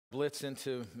Blitz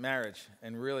into marriage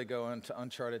and really go into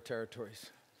uncharted territories.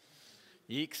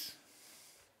 Yeeks.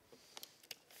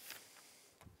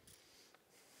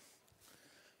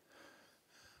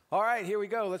 All right, here we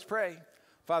go. Let's pray.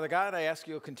 Father God, I ask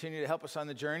you to continue to help us on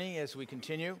the journey as we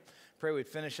continue. Pray we'd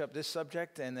finish up this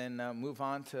subject and then move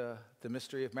on to the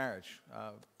mystery of marriage.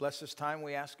 Bless this time,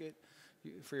 we ask it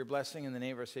for your blessing in the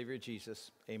name of our Savior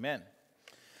Jesus. Amen.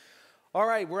 All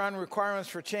right, we're on requirements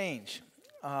for change.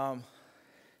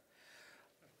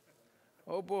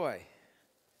 Oh boy,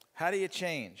 how do you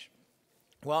change?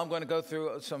 Well, I'm going to go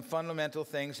through some fundamental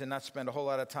things and not spend a whole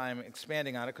lot of time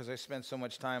expanding on it because I spend so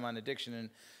much time on addiction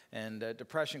and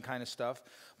depression kind of stuff.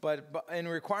 But in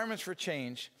requirements for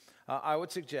change, I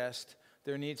would suggest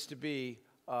there needs to be,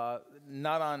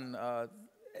 not on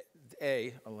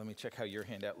let me check how your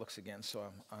handout looks again so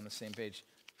I'm on the same page.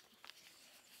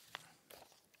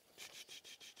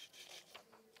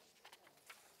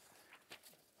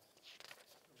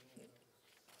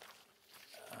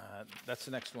 That's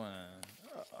the next one.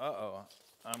 Uh-oh,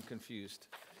 I'm confused.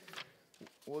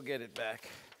 We'll get it back.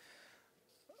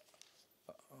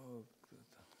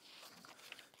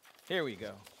 Here we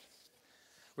go.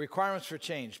 Requirements for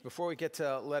change. Before we get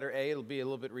to letter A, it'll be a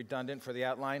little bit redundant for the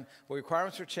outline. Well,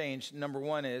 requirements for change, number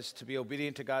one is to be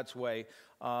obedient to God's way.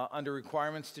 Under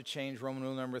requirements to change, Roman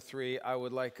rule number 3, I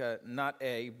would like not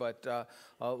A, but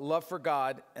love for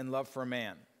God and love for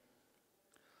man.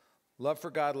 Love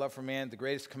for God, love for man, the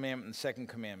greatest commandment and the second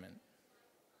commandment.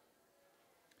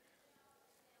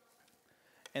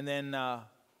 And then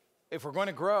if we're going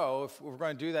to grow, if we're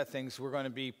going to do that things, we're going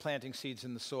to be planting seeds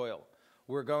in the soil.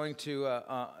 We're going to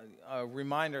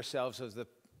remind ourselves of the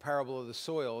parable of the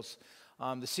soils.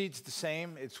 The seed's the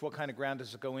same. It's what kind of ground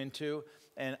does it go into.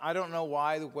 And I don't know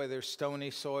whether there's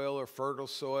stony soil or fertile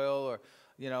soil or,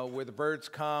 where the birds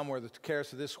come or the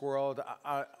cares of this world.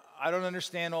 I don't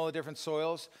understand all the different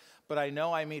soils, but I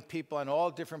know I meet people on all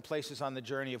different places on the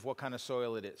journey of what kind of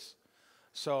soil it is.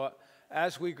 So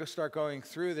as we start going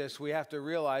through this, we have to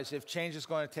realize if change is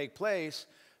going to take place,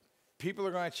 people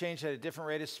are going to change at a different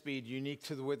rate of speed, unique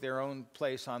to their own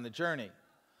place on the journey.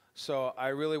 So I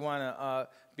really want to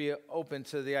be open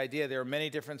to the idea there are many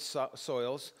different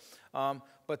soils.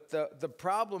 But the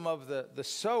problem of the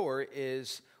sower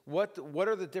is what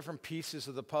are the different pieces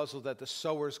of the puzzle that the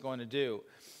sower is going to do?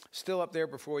 Still up there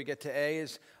before we get to A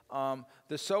is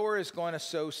the sower is going to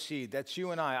sow seed. That's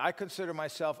you and I. I consider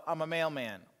myself, I'm a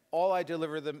mailman. All I do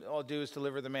is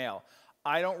deliver the mail.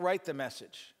 I don't write the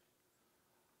message.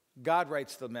 God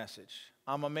writes the message.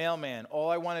 I'm a mailman. All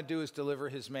I want to do is deliver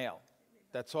his mail.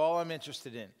 That's all I'm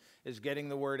interested in, is getting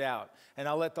the word out. And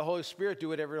I'll let the Holy Spirit do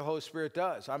whatever the Holy Spirit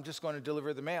does. I'm just going to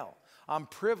deliver the mail. I'm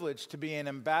privileged to be an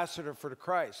ambassador for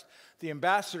Christ. The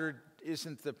ambassador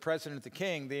isn't the president, the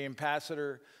king. The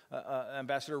ambassador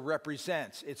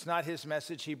represents. It's not his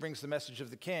message. He brings the message of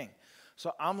the king.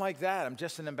 So I'm like that. I'm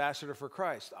just an ambassador for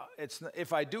Christ.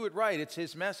 If I do it right, it's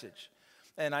his message.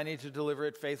 And I need to deliver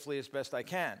it faithfully as best I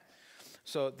can.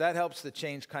 So that helps the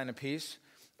change kind of piece.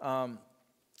 So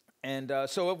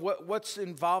what's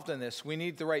involved in this? We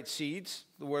need the right seeds,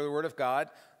 the Word of God.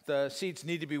 The seeds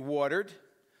need to be watered.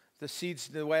 The seeds,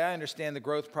 the way I understand the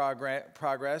growth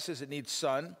progress is it needs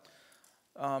sun.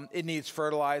 It needs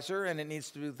fertilizer, and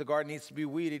the garden needs to be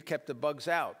weeded, kept the bugs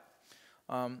out.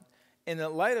 In the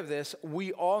light of this,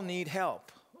 we all need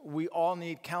help. We all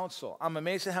need counsel. I'm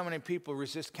amazed at how many people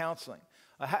resist counseling.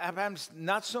 Happens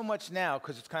not so much now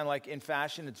because it's kind of like in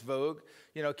fashion, it's vogue.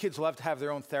 Kids love to have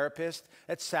their own therapist.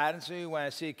 It saddens me when I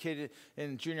see a kid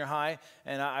in junior high,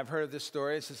 and I've heard of this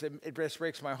story. It just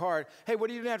breaks my heart. Hey, what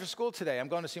are you doing after school today? I'm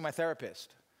going to see my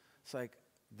therapist. It's like,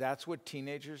 that's what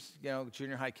teenagers,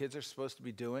 junior high kids are supposed to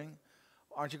be doing?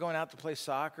 Aren't you going out to play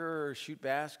soccer or shoot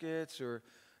baskets or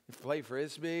play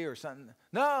frisbee or something?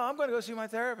 No, I'm going to go see my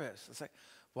therapist. It's like,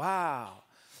 wow.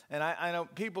 And I know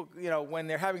people, when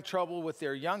they're having trouble with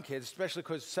their young kids, especially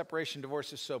because separation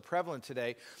divorce is so prevalent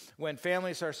today, when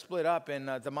families are split up and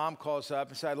the mom calls up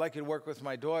and says, I'd like you to work with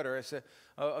my daughter. I said,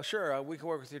 oh, sure, we can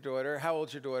work with your daughter. How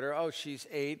old's your daughter? Oh, she's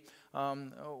 8.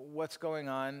 What's going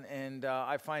on? And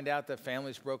I find out the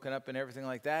family's broken up and everything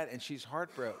like that, and she's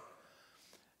heartbroken.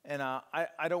 And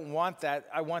I don't want that.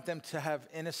 I want them to have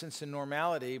innocence and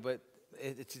normality, but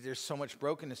there's so much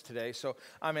brokenness today. So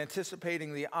I'm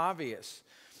anticipating the obvious.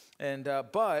 And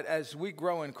but as we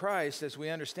grow in Christ, as we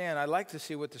understand, I like to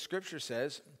see what the Scripture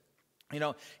says.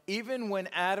 Even when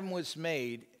Adam was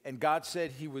made and God said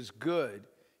he was good,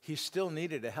 he still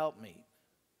needed a helpmeet.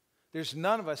 There's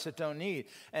none of us that don't need.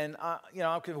 And,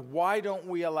 why don't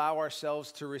we allow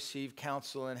ourselves to receive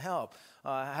counsel and help?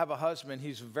 I have a husband.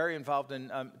 He's very involved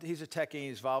in, he's a techie.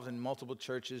 He's involved in multiple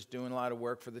churches, doing a lot of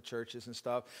work for the churches and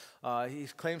stuff. He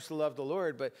claims to love the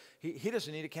Lord, but he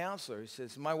doesn't need a counselor. He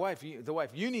says,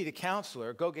 you need a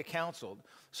counselor. Go get counseled.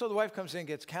 So the wife comes in and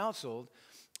gets counseled,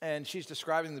 and she's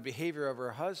describing the behavior of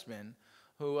her husband,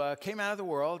 who came out of the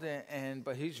world,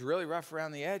 but he's really rough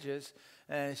around the edges.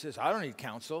 And he says, I don't need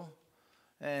counsel.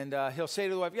 And he'll say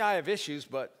to the wife, yeah, I have issues,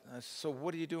 but so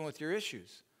what are you doing with your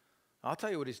issues? I'll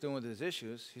tell you what he's doing with his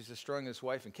issues. He's destroying his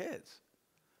wife and kids.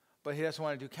 But he doesn't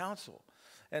want to do counsel.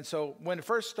 And so when it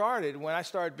first started, when I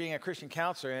started being a Christian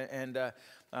counselor, and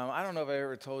I don't know if I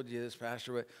ever told you this,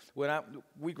 Pastor, but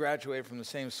we graduated from the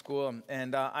same school,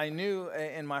 and I knew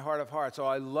in my heart of hearts,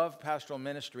 I love pastoral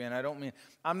ministry, and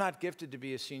I'm not gifted to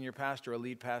be a senior pastor, a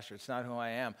lead pastor. It's not who I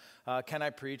am. Can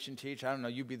I preach and teach? I don't know.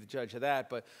 You be the judge of that.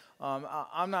 But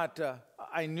I'm not,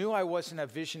 I knew I wasn't a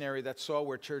visionary that saw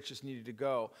where churches needed to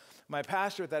go. My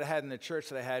pastor that I had in the church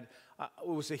that I had, it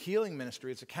was a healing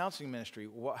ministry. It's a counseling ministry.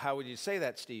 How would you say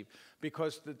that, Steve?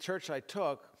 Because the church I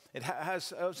took, it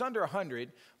was under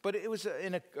 100, but it was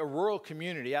in a rural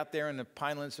community out there in the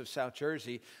Pinelands of South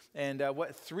Jersey. And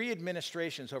 3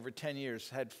 administrations over 10 years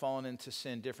had fallen into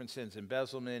sin, different sins,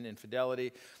 embezzlement,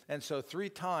 infidelity. And so 3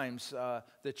 times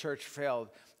the church failed.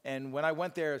 And when I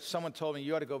went there, someone told me,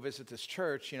 you ought to go visit this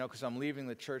church, because I'm leaving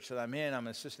the church that I'm in. I'm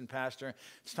an assistant pastor.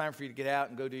 It's time for you to get out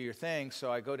and go do your thing.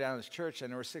 So I go down to this church,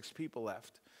 and there were 6 people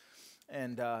left.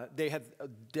 And they had a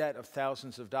debt of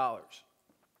thousands of dollars.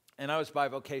 And I was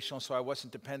bivocational, so I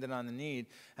wasn't dependent on the need.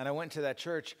 And I went to that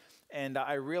church, and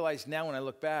I realized now when I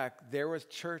look back, there was a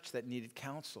church that needed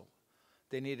counsel.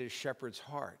 They needed a shepherd's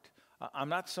heart. I'm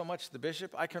not so much the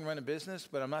bishop. I can run a business,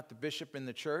 but I'm not the bishop in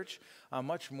the church. I'm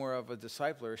much more of a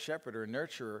discipler, a shepherd, or a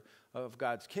nurturer of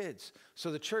God's kids.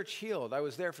 So the church healed. I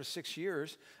was there for 6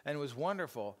 years, and it was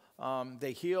wonderful.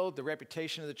 They healed. The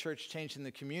reputation of the church changed in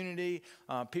the community.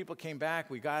 People came back.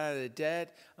 We got out of the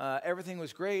debt. Everything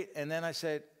was great. And then I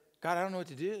said, God, I don't know what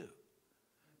to do.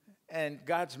 And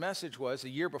God's message was, a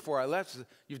year before I left,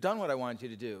 you've done what I wanted you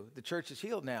to do. The church is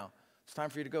healed now. It's time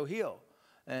for you to go heal.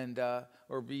 And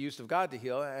or be used of God to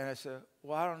heal. And I said,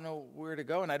 well, I don't know where to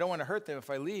go, and I don't want to hurt them if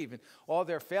I leave. And all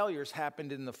their failures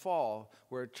happened in the fall,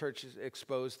 where churches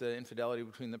exposed the infidelity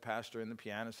between the pastor and the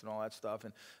pianist and all that stuff.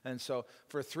 And so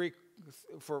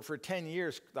for 10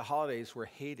 years, the holidays were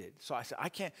hated. So I said, I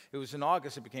can't. It was in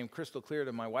August. It became crystal clear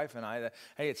to my wife and I that,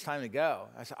 hey, it's time to go.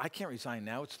 I said, I can't resign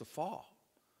now. It's the fall.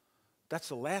 That's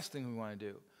the last thing we want to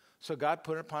do. So God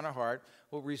put it upon our heart.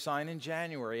 We'll resign in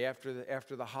January after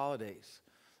the holidays.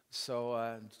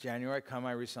 So January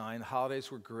I resigned. The holidays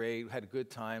were great. We had a good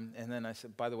time. And then I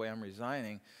said, by the way, I'm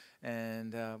resigning.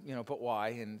 And, but why?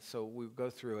 And so we go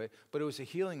through it. But it was a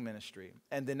healing ministry.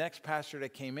 And the next pastor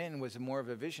that came in was more of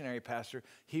a visionary pastor.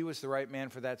 He was the right man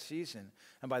for that season.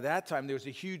 And by that time, there was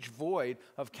a huge void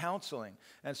of counseling.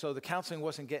 And so the counseling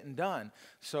wasn't getting done.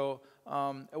 So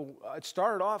it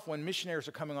started off when missionaries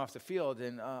are coming off the field.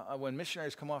 And when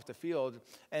missionaries come off the field,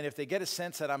 and if they get a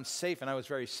sense that I'm safe, and I was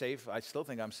very safe, I still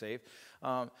think I'm safe,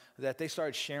 that they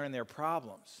started sharing their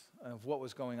problems of what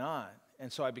was going on.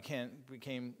 And so I became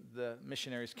the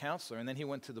missionary's counselor. And then he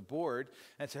went to the board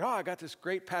and said, I got this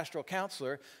great pastoral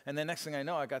counselor. And then next thing I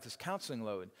know, I got this counseling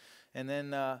load. And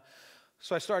then,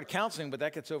 so I started counseling, but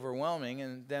that gets overwhelming.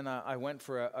 And then I went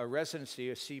for a residency,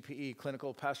 a CPE,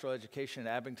 Clinical Pastoral Education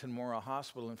at Abington Memorial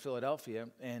Hospital in Philadelphia.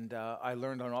 And I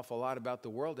learned an awful lot about the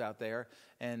world out there.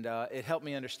 And it helped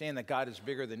me understand that God is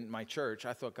bigger than my church.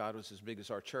 I thought God was as big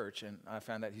as our church. And I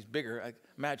found out he's bigger.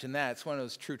 Imagine that. It's one of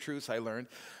those true truths I learned.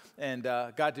 And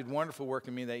God did wonderful work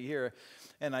in me that year.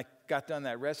 And I got done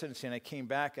that residency, and I came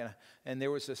back, and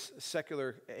there was this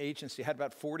secular agency, had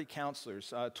about 40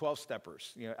 counselors,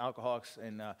 12-steppers, alcoholics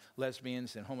and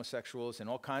lesbians and homosexuals and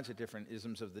all kinds of different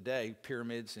isms of the day,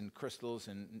 pyramids and crystals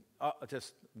and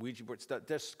just Ouija board stuff,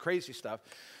 just crazy stuff.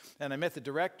 And I met the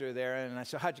director there, and I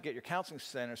said, how'd you get your counseling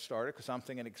center started? Because I'm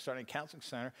thinking of starting a counseling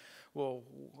center. Well,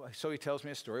 so he tells me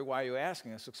a story. Why are you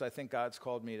asking us? Because I think God's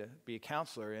called me to be a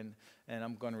counselor, and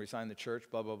I'm going to resign the church,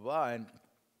 blah, blah, blah. And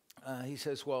he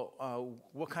says, well,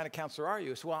 what kind of counselor are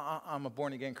you? I said, well, I'm a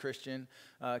born-again Christian,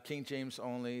 King James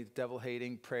only,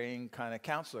 devil-hating, praying kind of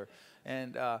counselor.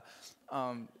 And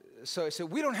so I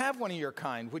said, we don't have one of your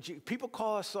kind. People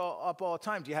call us up all the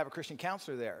time. Do you have a Christian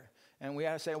counselor there? And we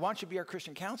had to say, why don't you be our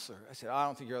Christian counselor? I said, I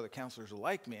don't think your other counselors will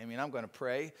like me. I mean, I'm going to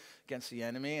pray against the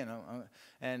enemy.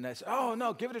 And I said, oh,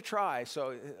 no, give it a try.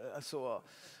 So he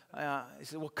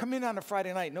said, well, come in on a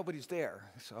Friday night. Nobody's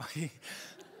there. So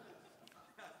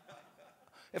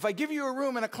if I give you a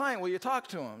room and a client, will you talk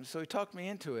to him? So he talked me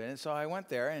into it. And so I went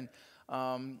there, and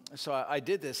so I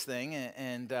did this thing.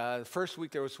 And the first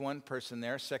week there was one person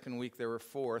there. Second week there were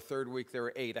 4. Third week there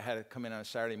were 8. I had to come in on a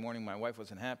Saturday morning. My wife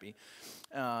wasn't happy.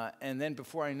 And then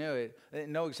before I knew it,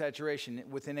 no exaggeration,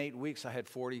 within 8 weeks I had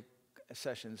 40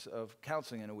 sessions of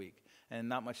counseling in a week. And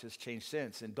not much has changed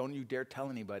since. And don't you dare tell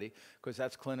anybody, because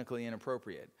that's clinically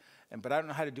inappropriate. But I don't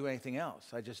know how to do anything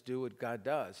else. I just do what God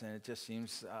does. And it just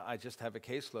seems I just have a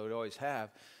caseload, always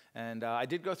have. And I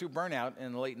did go through burnout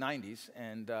in the late 90s.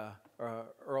 And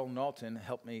Earl Knowlton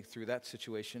helped me through that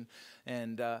situation.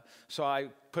 And so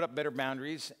I put up better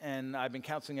boundaries. And I've been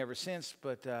counseling ever since.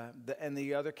 But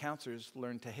the other counselors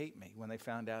learned to hate me when they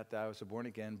found out that I was a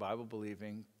born-again,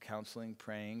 Bible-believing, counseling,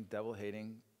 praying,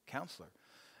 devil-hating counselor.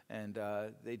 And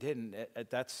they didn't.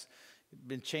 That's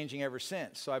been changing ever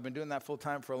since. So I've been doing that full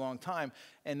time for a long time.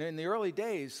 And in the early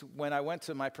days, when I went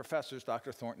to my professors,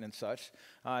 Dr. Thornton and such,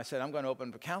 I said, I'm going to open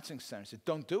up a counseling center. I said,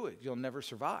 don't do it. You'll never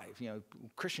survive. You know,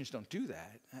 Christians don't do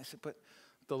that. And I said, but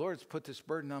the Lord's put this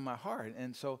burden on my heart.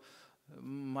 And so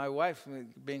my wife,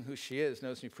 being who she is,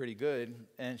 knows me pretty good.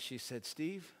 And she said,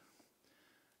 Steve,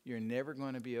 you're never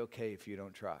going to be okay if you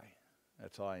don't try.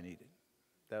 That's all I needed.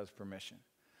 That was permission.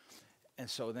 And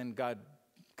so then God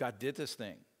did this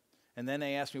thing. And then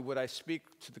they asked me, would I speak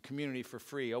to the community for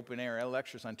free, open air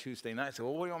lectures on Tuesday night? I said,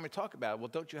 well, what do you want me to talk about? Well,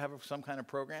 don't you have some kind of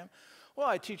program? Well,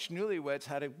 I teach newlyweds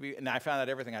how to be, and I found out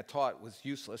everything I taught was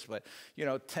useless, but,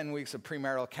 10 weeks of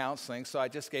premarital counseling. So I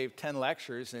just gave 10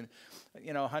 lectures, and,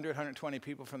 100, 120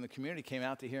 people from the community came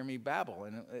out to hear me babble.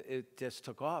 And it just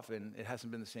took off, and it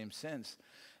hasn't been the same since.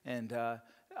 And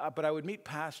but I would meet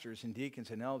pastors and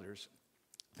deacons and elders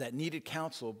that needed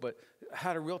counsel, but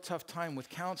had a real tough time with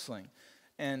counseling.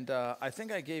 And I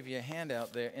think I gave you a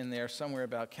handout in there somewhere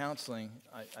about counseling.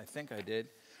 I think I did.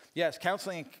 Yes,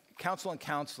 counseling.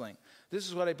 This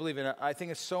is what I believe in. I think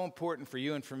it's so important for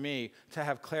you and for me to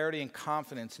have clarity and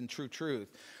confidence in true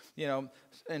truth.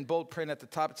 In bold print at the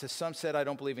top, it says, some said I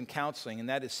don't believe in counseling, and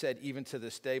that is said even to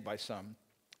this day by some.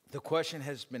 The question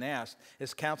has been asked,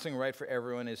 is counseling right for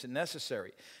everyone? Is it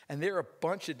necessary? And there are a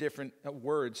bunch of different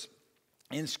words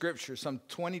in Scripture, some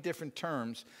 20 different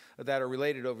terms that are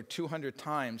related over 200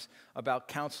 times about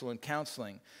counsel and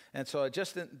counseling. And so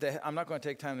I'm not going to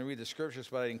take time to read the Scriptures,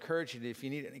 but I'd encourage you to, if you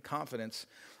need any confidence,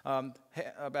 below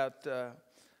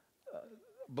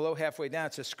halfway down,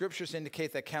 it says, Scriptures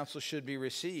indicate that counsel should be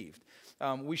received.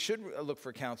 We should look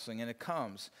for counseling, and it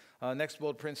comes. Next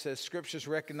bold print says, Scriptures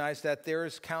recognize that there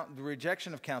is the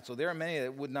rejection of counsel. There are many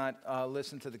that would not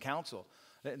listen to the counsel.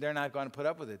 They're not going to put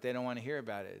up with it. They don't want to hear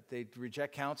about it. They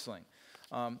reject counseling.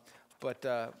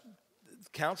 But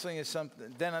counseling is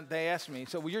something. Then they asked me,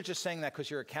 so you're just saying that because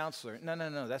you're a counselor.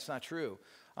 No, that's not true.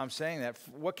 I'm saying that.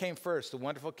 What came first, the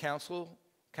wonderful counselor,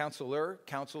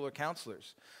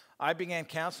 counselors? I began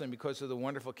counseling because of the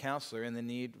wonderful counselor and the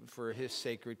need for his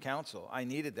sacred counsel. I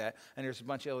needed that, and there's a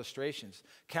bunch of illustrations.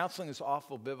 Counseling is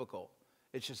awful biblical.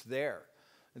 It's just there.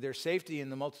 There's safety in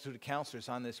the multitude of counselors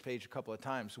on this page a couple of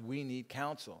times. We need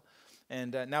counsel.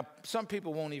 And now some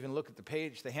people won't even look at the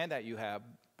page, the handout you have,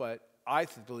 but I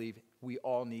believe we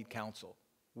all need counsel.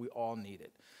 We all need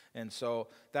it. And so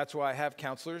that's why I have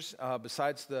counselors.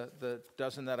 Besides the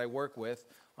dozen that I work with,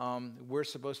 we're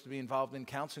supposed to be involved in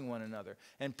counseling one another.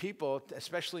 And people,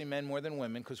 especially men more than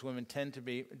women, because women tend to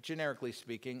be, generically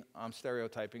speaking, I'm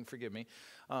stereotyping, forgive me,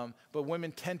 but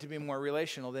women tend to be more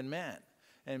relational than men.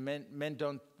 And men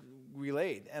don't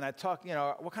relate. And I talk,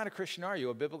 what kind of Christian are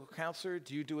you? A biblical counselor?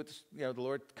 Do you do what the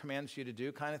Lord commands you to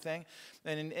do, kind of thing?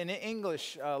 And in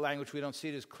English language, we don't see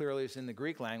it as clearly as in the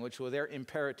Greek language. Well, they're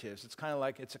imperatives. It's kind of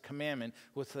like it's a commandment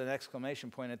with an exclamation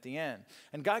point at the end.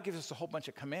 And God gives us a whole bunch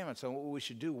of commandments on what we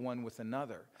should do one with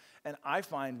another. And I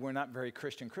find we're not very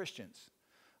Christians.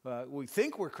 We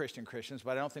think we're Christians,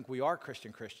 but I don't think we are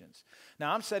Christians.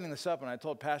 Now, I'm setting this up, and I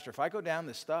told Pastor, if I go down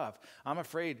this stuff, I'm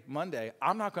afraid Monday,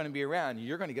 I'm not going to be around.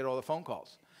 You're going to get all the phone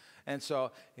calls. And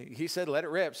so he said, let it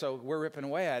rip. So we're ripping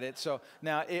away at it. So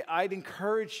now I'd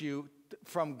encourage you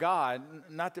from God,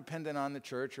 not dependent on the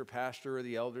church or pastor or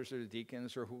the elders or the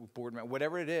deacons or board member,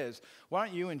 whatever it is, why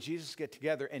don't you and Jesus get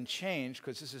together and change,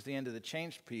 because this is the end of the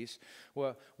change piece.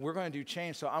 Well, we're going to do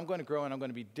change, so I'm going to grow and I'm going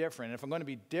to be different. And if I'm going to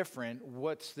be different,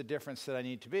 what's the difference that I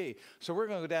need to be? So we're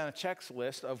going to go down a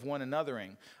checklist of one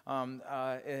anothering.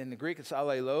 In the Greek, it's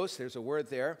allelos. There's a word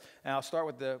there. And I'll start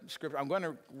with the scripture. I'm going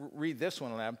to read this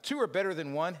one aloud. 2 are better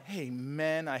than 1.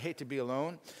 Amen. I hate to be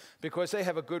alone, because they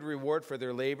have a good reward for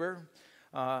their labor.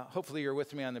 Hopefully you're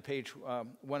with me on the page,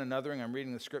 one anothering. I'm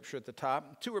reading the scripture at the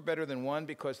top. 2 are better than 1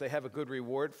 because they have a good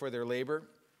reward for their labor.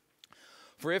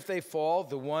 For if they fall,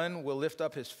 the one will lift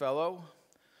up his fellow.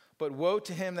 But woe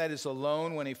to him that is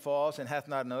alone when he falls and hath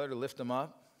not another to lift him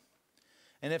up.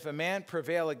 And if a man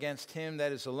prevail against him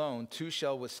that is alone, two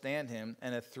shall withstand him,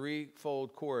 and a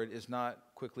threefold cord is not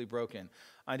quickly broken.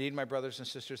 I need my brothers and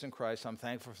sisters in Christ. I'm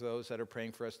thankful for those that are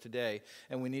praying for us today,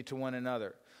 and we need to one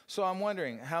another. So I'm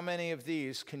wondering, how many of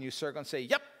these can you circle and say,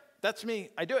 yep, that's me,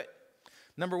 I do it?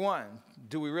 Number one,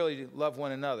 do we really love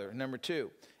one another? Number two,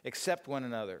 accept one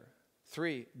another.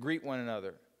 3, greet one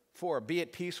another. 4, be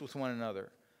at peace with one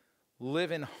another.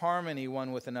 Live in harmony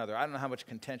one with another. I don't know how much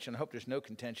contention. I hope there's no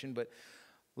contention, but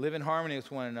live in harmony with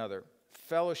one another.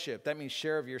 Fellowship, that means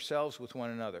share of yourselves with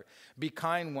one another. Be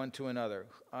kind one to another.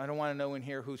 I don't want to know in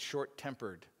here who's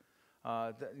short-tempered.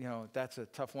 That's a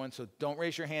tough one, so don't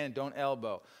raise your hand and don't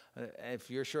elbow. If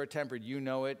you're short-tempered, you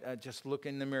know it. Just look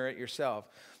in the mirror at yourself.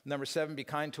 Number 7, be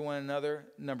kind to one another.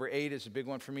 Number 8 is a big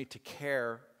one for me, to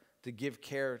care, to give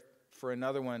care for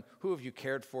another one. Who have you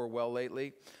cared for well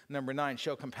lately? Number 9,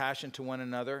 show compassion to one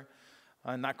another.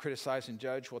 Not criticize and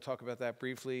judge. We'll talk about that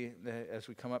briefly as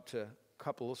we come up to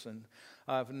couples. And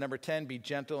number 10, be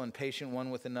gentle and patient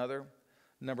one with another.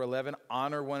 Number 11,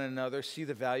 honor one another. See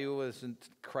the value as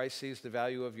Christ sees the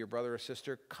value of your brother or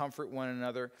sister. Comfort one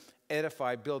another.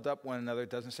 Edify, build up one another. It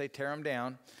doesn't say tear them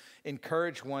down.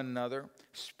 Encourage one another.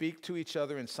 Speak to each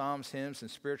other in psalms, hymns,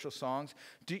 and spiritual songs.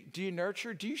 Do you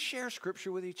nurture? Do you share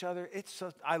scripture with each other?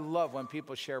 I love when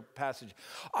people share passage.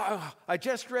 Oh, I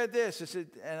just read this.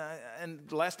 And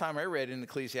the last time I read in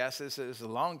Ecclesiastes, it was a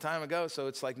long time ago, so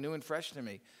it's like new and fresh to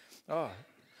me.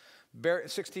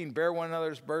 16, bear one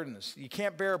another's burdens. You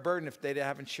can't bear a burden if they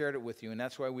haven't shared it with you, and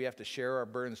that's why we have to share our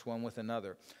burdens one with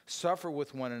another. Suffer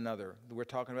with one another. We're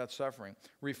talking about suffering.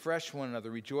 Refresh one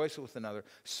another. Rejoice with another.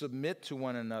 Submit to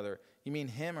one another. You mean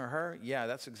him or her? Yeah,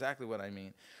 that's exactly what I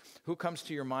mean. Who comes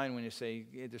to your mind when you say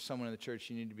there's someone in the church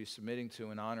you need to be submitting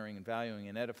to and honoring and valuing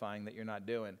and edifying that you're not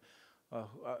doing?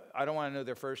 I don't want to know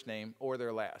their first name or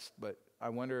their last, but I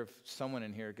wonder if someone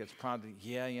in here gets prompted,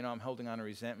 I'm holding on to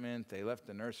resentment. They left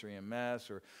the nursery a mess,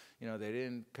 or, they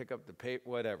didn't pick up the paper,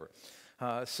 whatever.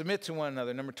 Submit to one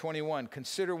another. Number 21,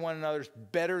 consider one another's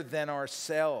better than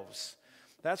ourselves.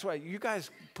 That's why you guys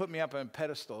put me up on a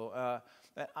pedestal.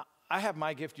 I have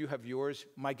my gift, you have yours.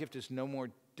 My gift is no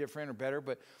more different or better,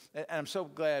 and I'm so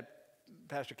glad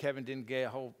Pastor Kevin didn't get a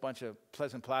whole bunch of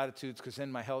pleasant platitudes, because then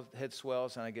my head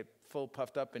swells and I get full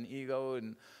puffed up in ego,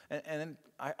 and then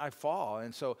I fall.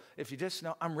 And so if you just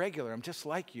know, I'm regular, I'm just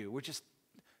like you. We're just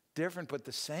different but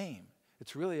the same.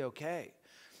 It's really okay.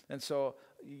 And so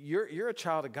you're a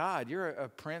child of God. You're a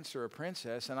prince or a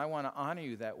princess, and I want to honor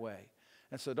you that way.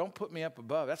 And so don't put me up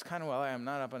above. That's kind of why I'm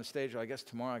not up on a stage. I guess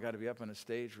tomorrow I got to be up on a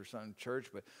stage for some church.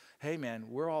 But hey, man,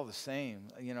 we're all the same.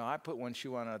 I put one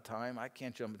shoe on at a time. I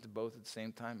can't jump into both at the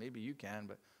same time. Maybe you can,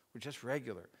 but we're just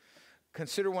regular.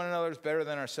 Consider one another as better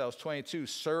than ourselves. 22,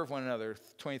 serve one another.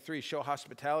 23, show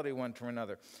hospitality one to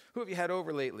another. Who have you had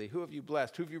over lately? Who have you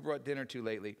blessed? Who have you brought dinner to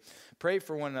lately? Pray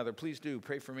for one another. Please do.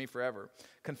 Pray for me forever.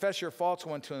 Confess your faults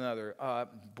one to another.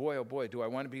 Boy, oh boy, do I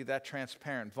want to be that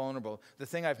transparent, vulnerable. The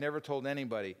thing I've never told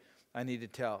anybody, I need to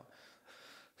tell.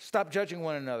 Stop judging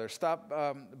one another. Stop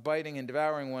biting and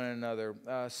devouring one another.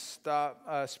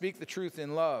 Speak the truth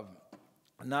in love.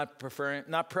 Not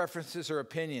preferences or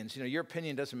opinions. Your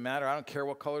opinion doesn't matter. I don't care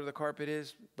what color the carpet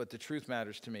is, but the truth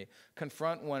matters to me.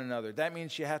 Confront one another. That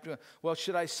means you have to,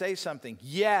 should I say something?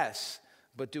 Yes,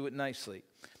 but do it nicely.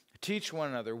 Teach one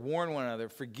another. Warn one another.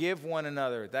 Forgive one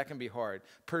another. That can be hard.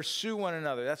 Pursue one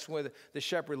another. That's where the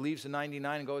shepherd leaves the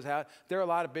 99 and goes out. There are a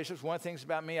lot of bishops. One of the things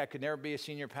about me, I could never be a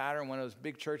senior pastor in one of those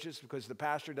big churches because the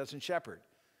pastor doesn't shepherd.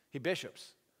 He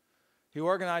bishops. He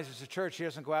organizes the church. He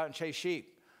doesn't go out and chase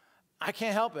sheep. I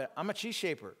can't help it. I'm a sheep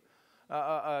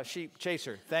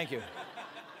chaser. Thank you.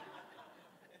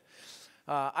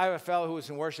 I have a fellow who was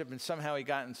in worship, and somehow he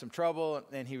got in some trouble,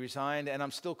 and he resigned, and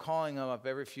I'm still calling him up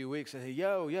every few weeks. I say,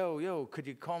 yo, could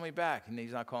you call me back? And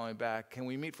he's not calling me back. Can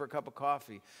we meet for a cup of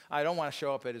coffee? I don't want to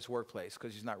show up at his workplace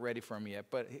because he's not ready for me yet,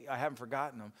 but I haven't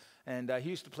forgotten him. And he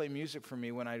used to play music for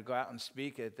me when I'd go out and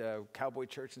speak at Cowboy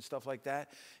Church and stuff like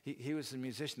that. He was a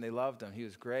musician. They loved him. He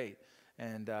was great.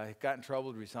 And he got in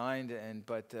trouble, resigned,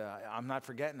 but I'm not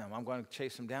forgetting him. I'm going to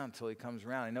chase him down until he comes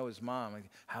around. I know his mom.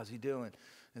 How's he doing?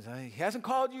 He hasn't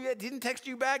called you yet? Didn't text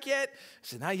you back yet? I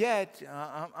said, not yet.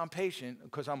 I'm patient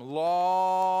because I'm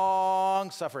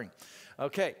long-suffering.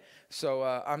 Okay, so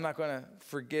I'm not going to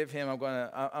forgive him.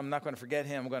 I'm not going to forget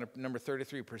him. I'm going to, number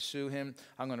 33, pursue him.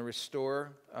 I'm going to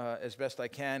restore as best I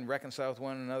can, reconcile with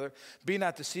one another. Be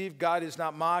not deceived. God is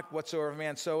not mocked. Whatsoever a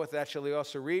man soweth, that shall he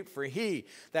also reap. For he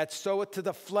that soweth to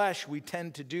the flesh, we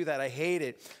tend to do that. I hate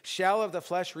it. Shall of the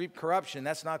flesh reap corruption.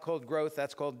 That's not called growth.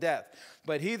 That's called death.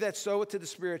 But he that soweth to the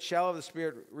Spirit shall of the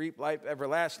Spirit reap life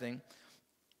everlasting.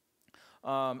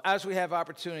 As we have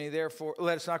opportunity, therefore,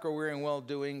 let us not grow weary in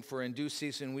well-doing, for in due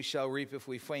season we shall reap if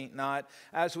we faint not.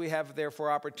 As we have,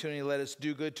 therefore, opportunity, let us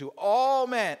do good to all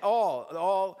men.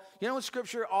 All. You know what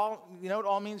Scripture, all, you know what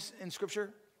all means in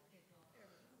Scripture?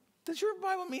 Does your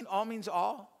Bible mean all means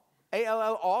all?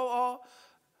 A-L-L, all?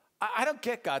 I don't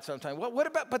get God sometimes. What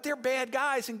about, but they're bad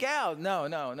guys and gals. No.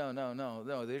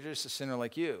 They're just a sinner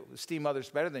like you. Esteem others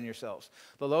better than yourselves.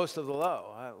 The lowest of the low.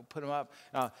 I put them up.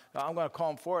 I'm going to call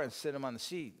them forward and sit them on the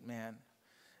seat, man.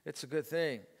 It's a good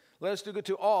thing. Let us do good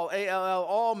to all, A-L-L,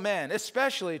 all men,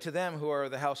 especially to them who are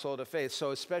the household of faith. So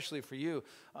especially for you,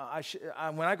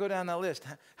 when I go down that list,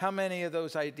 how many of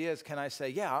those ideas can I say,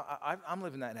 yeah, I'm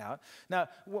living that out? Now,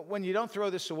 when you don't throw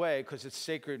this away, because it's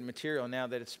sacred material now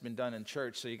that it's been done in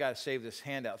church, so you got to save this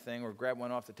handout thing or grab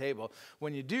one off the table.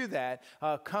 When you do that,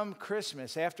 come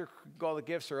Christmas, after all the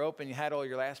gifts are open, you had all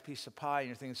your last piece of pie, and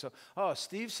you're thinking,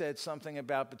 Steve said something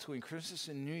about between Christmas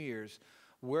and New Year's,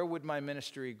 where would my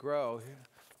ministry grow?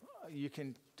 You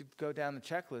can go down the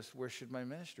checklist, where should my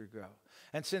ministry grow?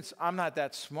 And since I'm not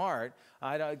that smart,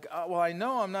 I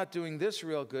know I'm not doing this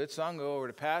real good, so I'm going to go over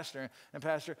to Pastor. And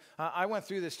Pastor, I went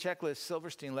through this checklist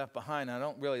Silverstein left behind. I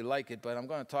don't really like it, but I'm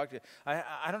going to talk to you.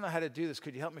 I don't know how to do this.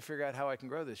 Could you help me figure out how I can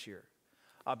grow this year?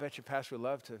 I'll bet your pastor would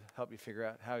love to help you figure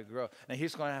out how to grow. Now,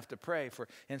 he's going to have to pray for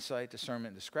insight,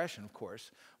 discernment, and discretion, of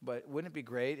course. But wouldn't it be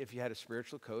great if you had a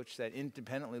spiritual coach that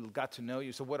independently got to know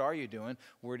you? So what are you doing?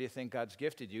 Where do you think God's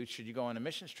gifted you? Should you go on a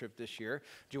missions trip this year?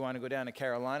 Do you want to go down to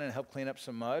Carolina and help clean up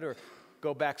some mud? Or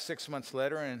go back 6 months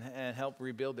later and help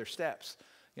rebuild their steps?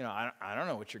 You know, I don't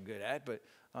know what you're good at, but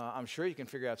I'm sure you can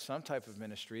figure out some type of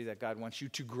ministry that God wants you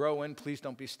to grow in. Please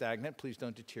don't be stagnant. Please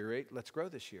don't deteriorate. Let's grow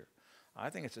this year. I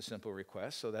think it's a simple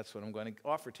request, so that's what I'm going to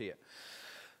offer to you.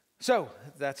 So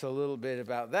that's a little bit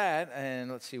about that, and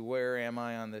let's see, where am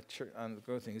I on the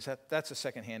growth thing? That's the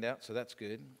second handout, so that's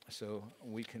good. So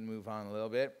we can move on a little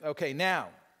bit. Okay, now,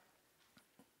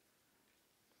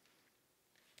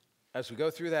 as we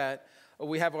go through that,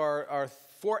 we have our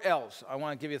 4 L's. I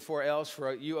want to give you the 4 L's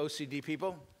for you OCD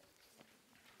people,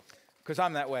 because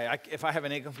I'm that way. If I have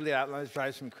an incomplete outline, it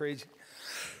drives me crazy.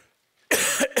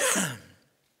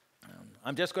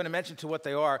 I'm just going to mention to what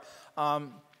they are.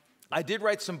 I did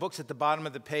write some books at the bottom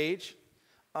of the page,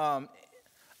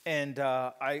 and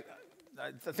I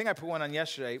think I put one on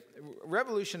yesterday.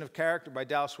 Revolution of Character by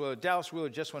Dallas Willard. Dallas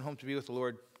Willard just went home to be with the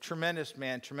Lord. Tremendous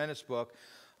man, tremendous book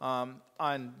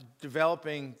on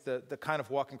developing the kind of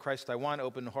walk in Christ I want.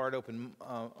 Open heart, open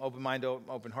mind,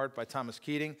 open heart by Thomas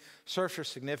Keating. Search for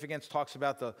Significance talks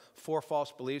about the 4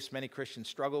 false beliefs many Christians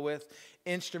struggle with.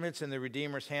 Instruments in the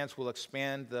Redeemer's Hands will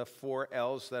expand the 4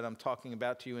 L's that I'm talking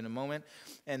about to you in a moment.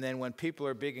 And then When People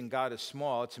Are Big and God Is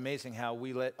Small, it's amazing how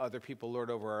we let other people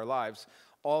lord over our lives.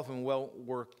 All of them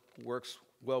works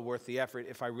well worth the effort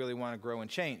if I really want to grow and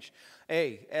change.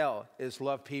 L is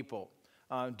love people.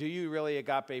 Do you really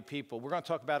agape people? We're going to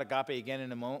talk about agape again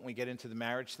in a moment when we get into the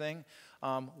marriage thing.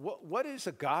 What is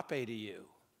agape to you?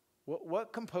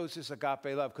 What composes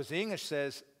agape love? Because the English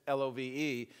says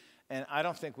L-O-V-E, and I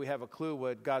don't think we have a clue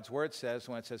what God's word says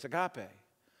when it says agape.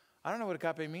 I don't know what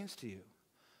agape means to you.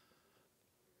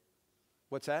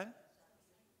 What's that?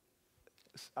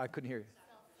 I couldn't hear you.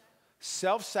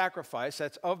 Self-sacrifice,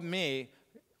 that's of me,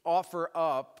 offer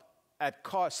up at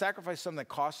cost. Sacrifice something that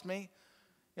cost me.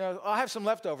 You know, I'll have some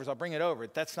leftovers, I'll bring it over.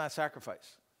 That's not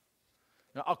sacrifice.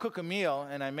 You know, I'll cook a meal,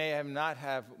 and I may not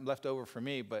have left over for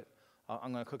me, but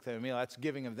I'm going to cook them a meal. That's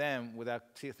giving of them without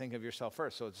thinking of yourself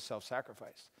first, so it's a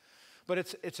self-sacrifice. But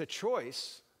it's a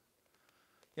choice.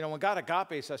 You know, when God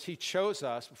agapes us, he chose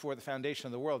us before the foundation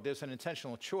of the world. There's an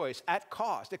intentional choice at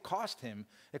cost. It cost him.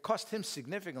 It cost him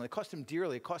significantly. It cost him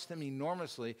dearly. It cost him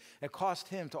enormously. It cost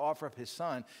him to offer up his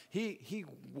son. He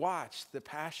watched the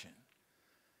passion.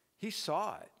 He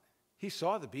saw it. He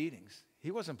saw the beatings. He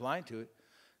wasn't blind to it.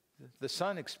 The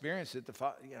son experienced it.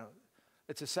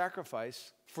 It's a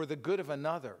sacrifice for the good of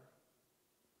another.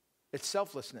 It's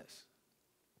selflessness.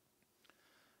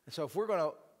 And so if we're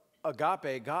going to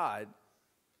agape God,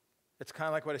 it's kind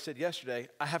of like what I said yesterday.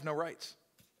 I have no rights.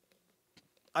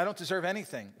 I don't deserve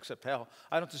anything except hell.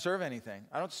 I don't deserve anything.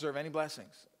 I don't deserve any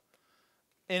blessings.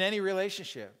 in any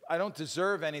relationship. I don't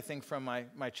deserve anything from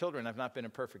my children. I've not been a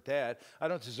perfect dad. I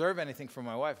don't deserve anything from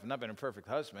my wife. I've not been a perfect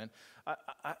husband.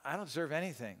 I don't deserve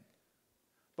anything.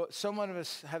 But so many of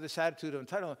us have this attitude of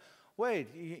entitlement. Wade,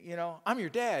 I'm your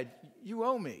dad. You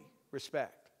owe me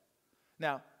respect.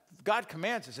 Now, God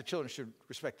commands us that children should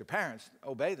respect their parents,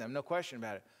 obey them, no question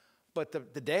about it. But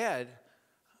the dad,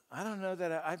 I don't know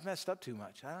that I've messed up too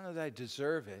much. I don't know that I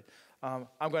deserve it.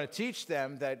 I'm going to teach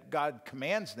them that God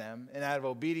commands them, and out of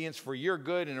obedience for your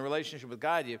good in a relationship with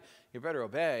God, you better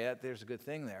obey. There's a good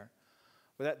thing there.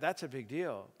 But that's a big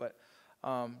deal. But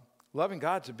loving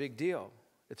God's a big deal.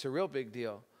 It's a real big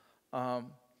deal.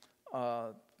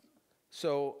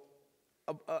 So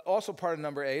also part of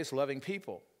number A is loving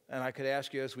people. And I could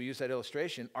ask you, as we use that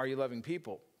illustration, are you loving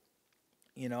people?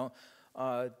 Do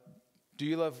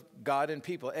you love God and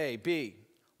people? A. B,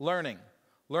 learning.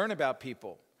 Learn about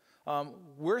people.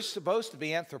 We're supposed to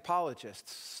be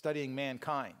anthropologists studying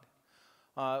mankind.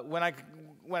 When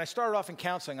I started off in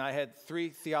counseling, I had 3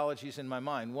 theologies in my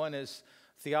mind. One is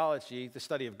theology, the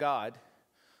study of God.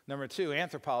 Number 2,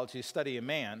 anthropology, the study of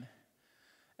man.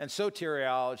 And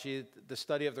soteriology, the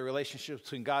study of the relationship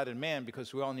between God and man,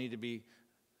 because we all need to be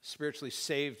spiritually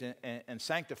saved and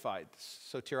sanctified.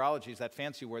 Soteriology is that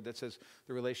fancy word that says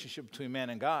the relationship between man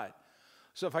and God.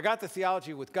 So if I got the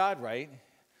theology with God right,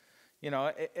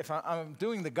 if I'm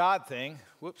doing the God thing,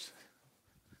 whoops.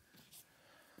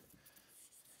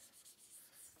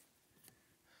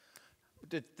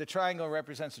 The triangle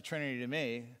represents the Trinity to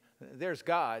me. There's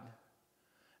God.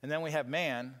 And then we have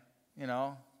man,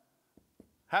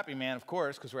 happy man, of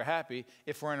course, because we're happy.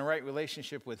 If we're in a right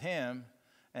relationship with him,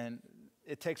 and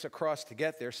it takes a cross to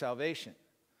get there, salvation.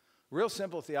 Real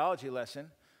simple theology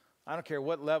lesson. I don't care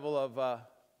what level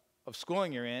of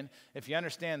schooling you're in. If you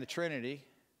understand the Trinity,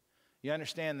 you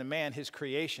understand the man, his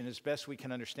creation, as best we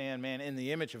can understand man in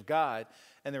the image of God,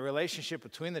 and the relationship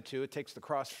between the two, it takes the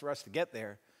cross for us to get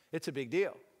there. It's a big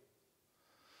deal.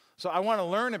 So I want to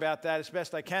learn about that as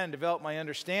best I can, develop my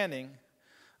understanding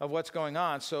of what's going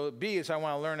on. So B is I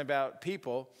want to learn about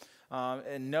people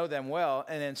and know them well.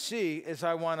 And then C is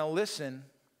I want to listen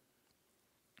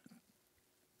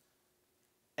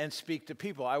and speak to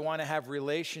people. I want to have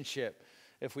relationship.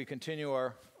 If we continue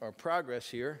our progress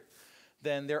here,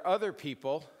 then there are other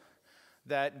people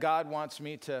that God wants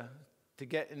me to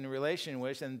get in a relation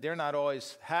with, and they're not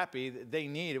always happy. They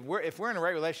need, if we're in a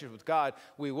right relationship with God,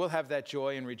 we will have that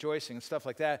joy and rejoicing and stuff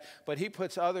like that. But he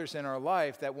puts others in our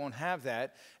life that won't have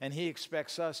that, and he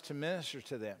expects us to minister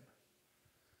to them.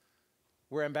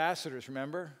 We're ambassadors,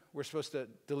 remember? We're supposed to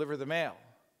deliver the mail.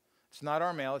 It's not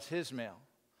our mail, it's his mail.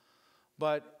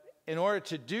 But in order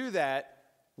to do that,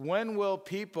 when will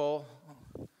people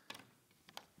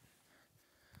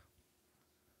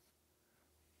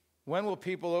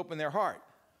open their heart?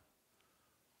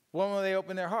 When will they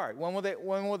open their heart? When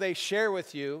will they share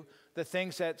with you the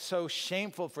things that's so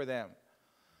shameful for them?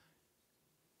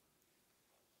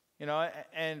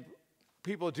 And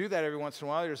people do that every once in a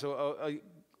while. There's a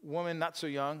woman, not so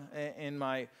young, in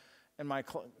my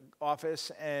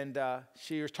office, and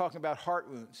she was talking about heart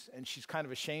wounds, and she's kind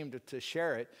of ashamed to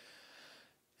share it.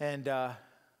 And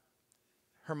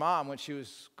her mom, when she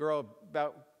was a girl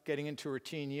about getting into her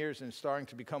teen years and starting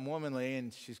to become womanly,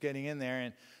 and she's getting in there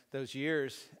in those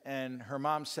years, and her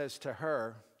mom says to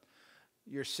her,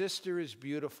 "Your sister is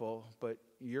beautiful, but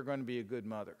you're going to be a good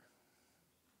mother."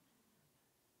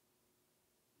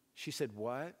 She said,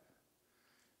 "What?"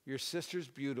 "Your sister's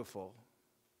beautiful,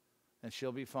 and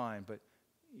she'll be fine, but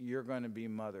you're going to be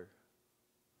motherly."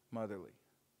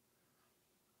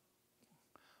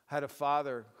 I had a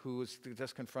father who was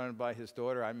just confronted by his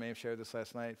daughter. I may have shared this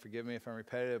last night. Forgive me if I'm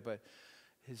repetitive, but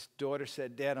his daughter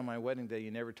said, "Dad, on my wedding day,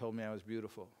 you never told me I was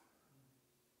beautiful."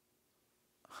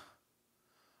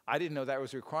 I didn't know that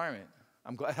was a requirement.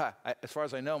 I'm glad, as far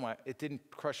as I know, it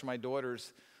didn't crush my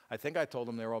daughters. I think I told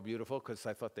them they were all beautiful because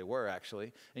I thought they were,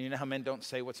 actually. And you know how men don't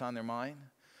say what's on their mind?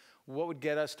 What would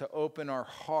get us to open our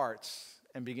hearts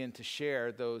and begin to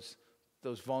share those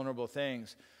vulnerable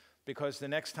things? Because the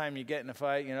next time you get in a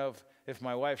fight, if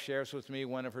my wife shares with me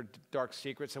one of her dark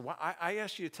secrets, well, I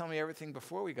asked you to tell me everything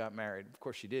before we got married. Of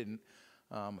course she didn't.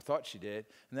 I thought she did.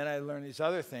 And then I learned these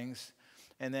other things.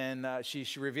 And then she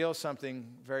reveals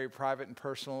something very private and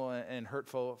personal and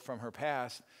hurtful from her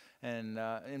past. And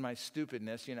in my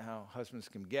stupidness, you know how husbands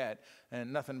can get.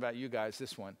 And nothing about you guys,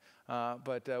 this one.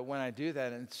 But when I do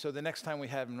that, and so the next time we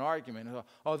have an argument,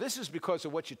 "Oh, this is because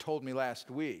of what you told me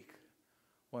last week."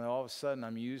 When all of a sudden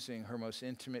I'm using her most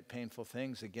intimate, painful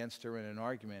things against her in an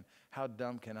argument. How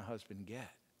dumb can a husband get?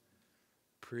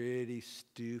 Pretty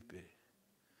stupid.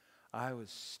 I was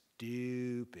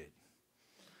stupid.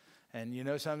 And you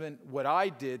know something? What I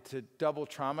did to double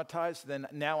traumatize, then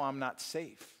now I'm not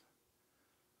safe.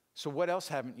 So what else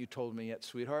haven't you told me yet,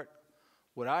 sweetheart?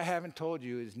 What I haven't told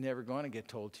you is never going to get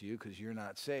told to you because you're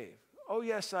not safe. Oh,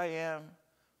 yes, I am.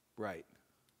 Right.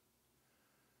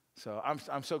 So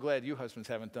I'm so glad you husbands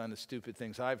haven't done the stupid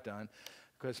things I've done,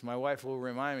 because my wife will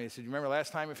remind me. She said, "You remember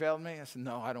last time you failed me?" I said,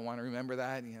 "No, I don't want to remember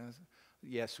that." You know,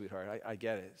 yes, sweetheart, I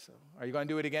get it. So are you going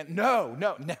to do it again? No,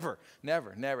 never.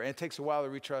 And it takes a while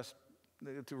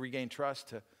to regain trust,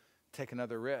 to take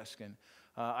another risk. And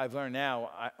I've learned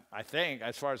now, I think,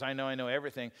 as far as I know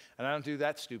everything, and I don't do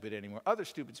that stupid anymore. Other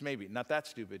stupids maybe, not that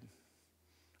stupid.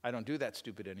 I don't do that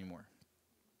stupid anymore.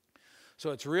 So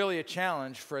it's really a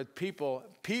challenge for people.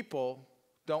 People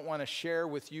don't want to share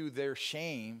with you their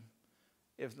shame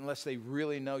unless they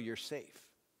really know you're safe.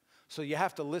 So you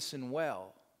have to listen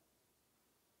well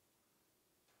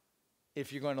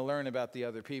if you're going to learn about the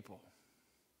other people.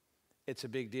 It's a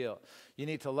big deal. You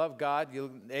need to love God.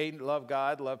 A, love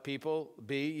God, love people.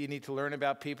 B, you need to learn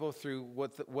about people through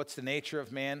what's the nature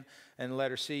of man. And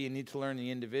letter C, you need to learn the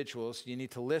individuals. You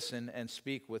need to listen and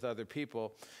speak with other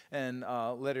people. And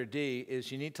letter D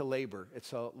is you need to labor.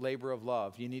 It's a labor of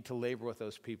love. You need to labor with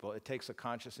those people. It takes a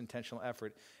conscious, intentional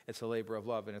effort. It's a labor of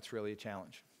love, and it's really a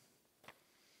challenge.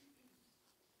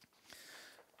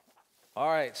 All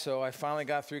right, so I finally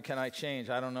got through, can I change?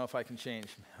 I don't know if I can change.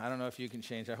 I don't know if you can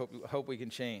change. I hope we can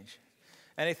change.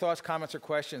 Any thoughts, comments, or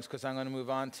questions? Because I'm going to move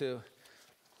on to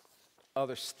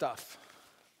other stuff.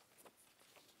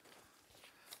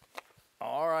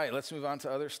 All right, let's move on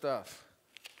to other stuff.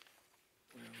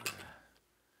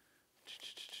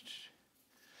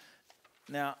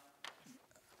 Now,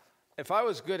 if I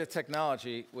was good at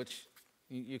technology, which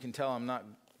you can tell I'm not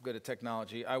good at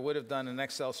technology, I would have done an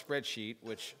Excel spreadsheet,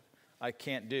 which I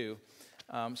can't do.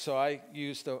 So I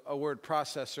used a word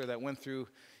processor that went through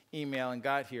email and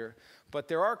got here. But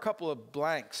there are a couple of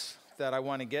blanks that I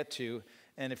want to get to.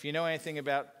 And if you know anything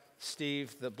about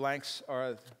Steve, the blanks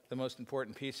are the most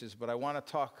important pieces. But I want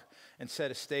to talk and set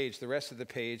a stage. The rest of the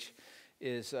page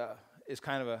is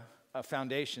kind of a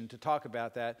foundation to talk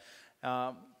about that.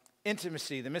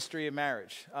 Intimacy, the mystery of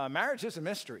marriage. Marriage is a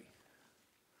mystery.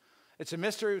 It's a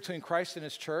mystery between Christ and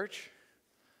his church.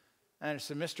 And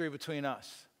it's a mystery between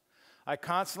us. I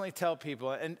constantly tell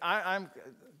people, and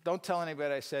don't tell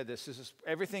anybody I said this.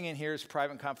 Everything in here is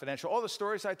private and confidential. All the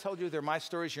stories I told you, they're my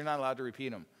stories. You're not allowed to repeat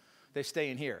them. They stay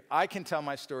in here. I can tell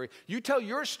my story. You tell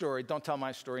your story. Don't tell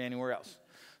my story anywhere else.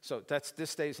 So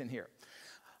this stays in here.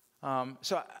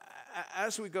 So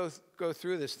as we go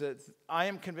through this, I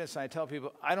am convinced, and I tell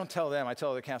people, I don't tell them, I tell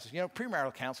other counselors,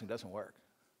 premarital counseling doesn't work.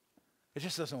 It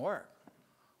just doesn't work.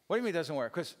 What do you mean it doesn't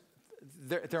work? Because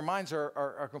their minds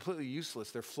are completely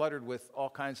useless. They're flooded with all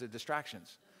kinds of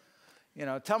distractions.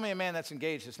 Tell me a man that's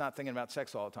engaged that's not thinking about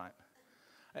sex all the time.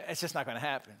 It's just not going to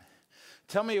happen.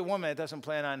 Tell me a woman that doesn't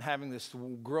plan on having this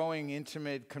growing,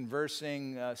 intimate,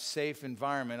 conversing, safe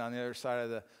environment on the other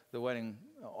side of the wedding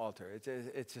altar.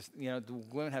 It's just, the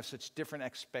women have such different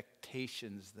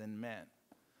expectations than men.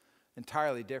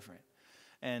 Entirely different.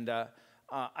 And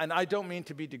I don't mean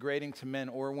to be degrading to men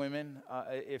or women.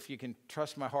 If you can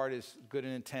trust my heart is good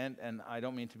in intent, and I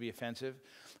don't mean to be offensive.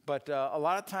 But a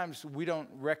lot of times we don't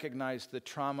recognize the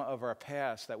trauma of our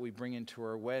past that we bring into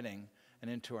our wedding and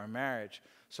into our marriage.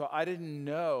 So I didn't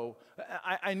know.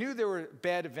 I knew there were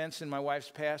bad events in my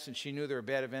wife's past, and she knew there were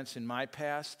bad events in my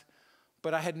past.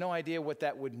 But I had no idea what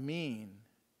that would mean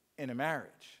in a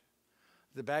marriage.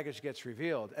 The baggage gets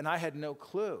revealed, and I had no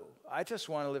clue. I just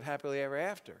want to live happily ever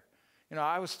after.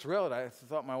 I was thrilled. I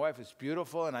thought my wife was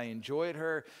beautiful, and I enjoyed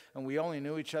her, and we only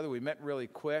knew each other. We met really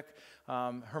quick.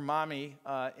 Her mommy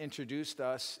introduced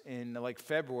us in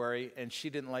February, and she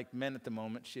didn't like men at the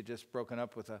moment. She had just broken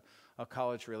up with a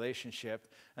college relationship.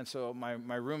 And so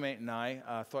my roommate and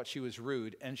I thought she was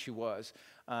rude, and she was.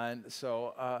 And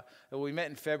so we met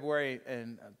in February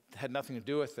and had nothing to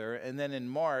do with her. And then in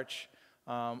March,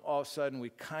 all of a sudden, we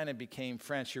kind of became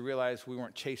friends. She realized we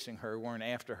weren't chasing her, we weren't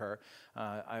after her.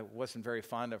 I wasn't very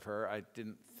fond of her. I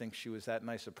didn't think she was that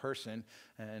nice a person.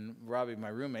 And Robbie, my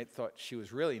roommate, thought she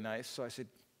was really nice. So I said,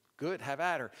 good, have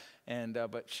at her. And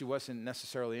but she wasn't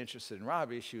necessarily interested in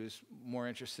Robbie. She was more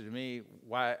interested in me.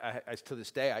 Why? To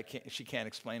this day, she can't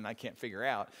explain, and I can't figure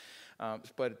out.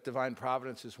 But divine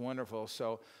providence is wonderful.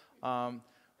 So.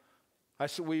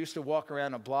 We used to walk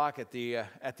around a block at the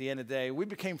end of the day. We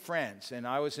became friends, and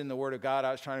I was in the Word of God.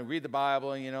 I was trying to read the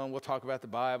Bible, and we'll talk about the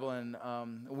Bible, and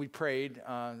we prayed.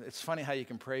 It's funny how you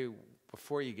can pray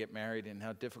before you get married and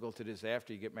how difficult it is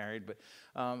after you get married. But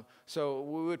so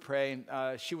we would pray.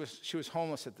 And, she was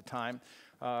homeless at the time.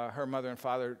 Her mother and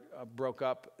father broke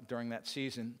up during that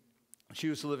season. she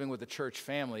was living with a church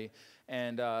family,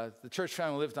 and the church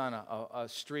family lived on a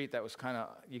street that was kind of,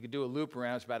 you could do a loop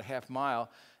around, it's about a half mile,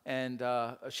 and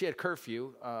she had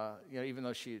curfew, even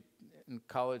though she in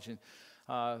college, and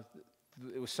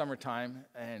it was summertime,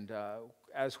 and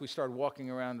as we started walking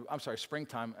around,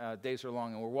 springtime, days are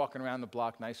long, and we're walking around the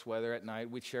block, nice weather at night,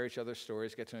 we'd share each other's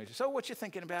stories, get to know each other. So what you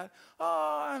thinking about?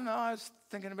 Oh, I don't know, I was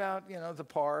thinking about, the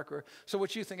park. Or, so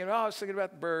what you thinking about? Oh, I was thinking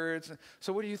about the birds.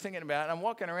 So what are you thinking about? And I'm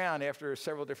walking around after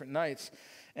several different nights,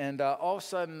 and all of a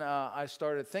sudden, I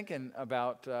started thinking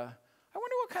about, I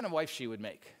wonder what kind of wife she would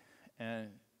make. And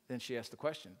then she asked the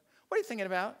question, what are you thinking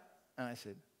about? And I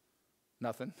said,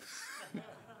 nothing.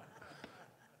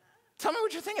 Tell me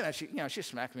what you're thinking of. She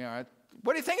smacked me. All right.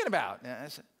 What are you thinking about? And I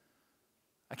said,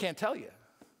 I can't tell you.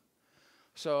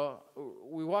 So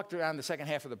we walked around the second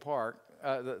half of the park,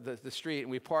 the street,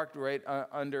 and we parked right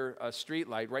under a street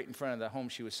light right in front of the home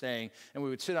she was staying, and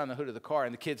we would sit on the hood of the car,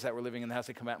 and the kids that were living in the house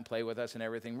would come out and play with us and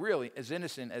everything, really as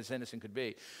innocent could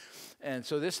be. And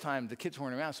so this time the kids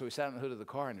weren't around, so we sat on the hood of the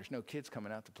car, and there's no kids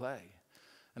coming out to play.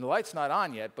 And the light's not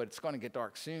on yet, but it's going to get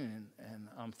dark soon, and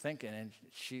I'm thinking, and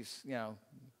she's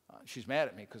mad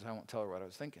at me because I won't tell her what I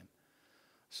was thinking.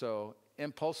 So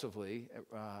impulsively,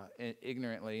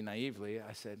 ignorantly, naively,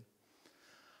 I said,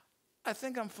 I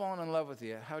think I'm falling in love with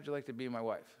you. How would you like to be my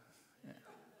wife? Yeah.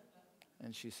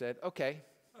 And she said, okay.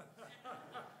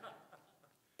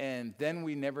 And then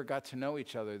we never got to know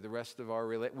each other the rest of our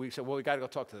relationship. We said, well, we got to go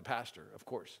talk to the pastor, of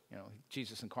course,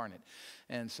 Jesus incarnate.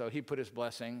 And so he put his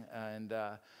blessing, and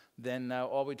then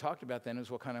all we talked about then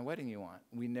was what kind of wedding you want.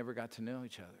 We never got to know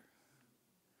each other.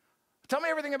 Tell me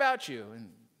everything about you. And,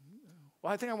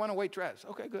 well, I think I want a white dress.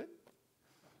 Okay, good.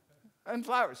 And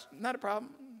flowers, not a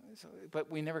problem. So,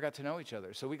 but we never got to know each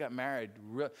other. So we got married.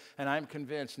 And I'm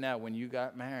convinced now when you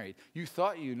got married, you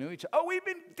thought you knew each other. Oh, we've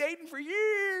been dating for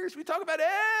years. We talk about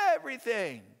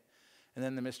everything. And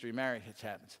then the mystery marriage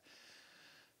happens.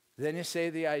 Then you say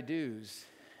the I do's,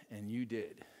 and you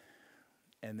did.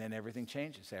 And then everything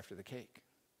changes after the cake.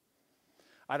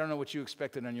 I don't know what you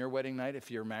expected on your wedding night if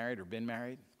you're married or been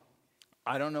married.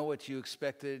 I don't know what you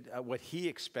expected, what he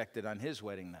expected on his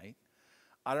wedding night.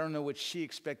 I don't know what she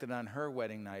expected on her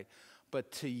wedding night.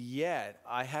 But to yet,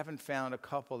 I haven't found a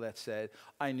couple that said,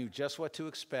 I knew just what to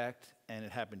expect, and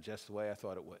it happened just the way I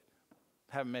thought it would.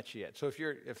 Haven't met you yet. So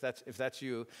if that's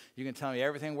you, you can tell me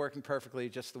everything working perfectly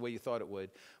just the way you thought it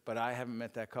would. But I haven't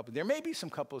met that couple. There may be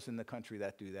some couples in the country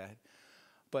that do that.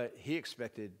 But he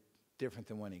expected different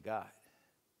than what he got.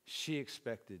 She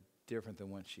expected different than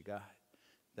what she got.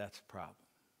 That's a problem.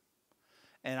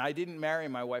 And I didn't marry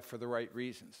my wife for the right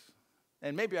reasons.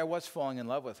 And maybe I was falling in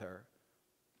love with her.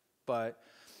 But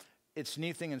it's a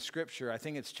neat thing in Scripture. I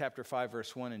think it's chapter 5,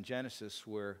 verse 1 in Genesis,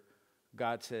 where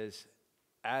God says,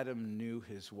 Adam knew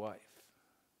his wife.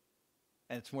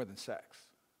 And it's more than sex.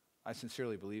 I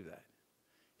sincerely believe that.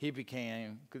 He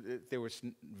became, there was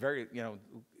very,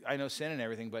 I know sin and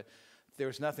everything, but there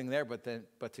was nothing there but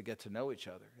to get to know each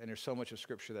other. And there's so much of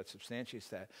Scripture that substantiates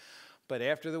that. But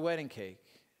after the wedding cake,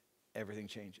 everything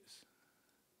changes.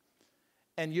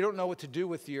 And you don't know what to do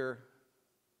with your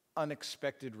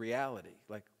unexpected reality.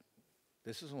 Like,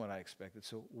 this isn't what I expected,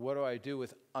 so what do I do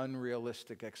with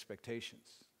unrealistic expectations?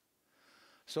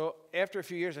 So after a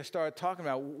few years, I started talking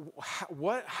about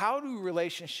how do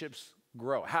relationships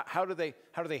grow? How do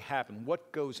they happen?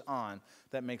 What goes on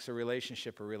that makes a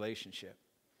relationship a relationship?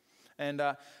 And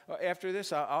after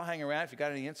this, I'll hang around. If you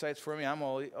got any insights for me, I'm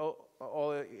all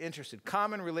interested.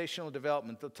 Common relational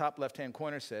development, the top left-hand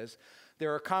corner says,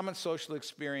 there are common social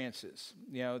experiences,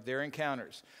 their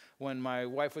encounters. When my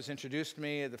wife was introduced to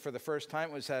me for the first time,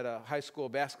 it was at a high school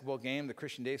basketball game. The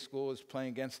Christian Day School was playing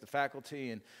against the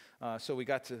faculty, and so we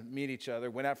got to meet each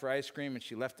other, went out for ice cream, and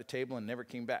she left the table and never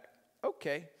came back.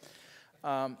 Okay.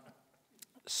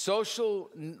 Social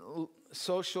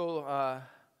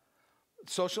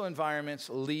environments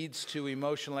leads to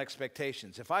emotional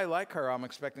expectations. If I like her, I'm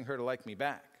expecting her to like me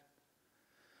back.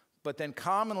 But then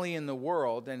commonly in the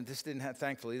world, and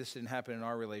thankfully this didn't happen in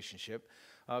our relationship,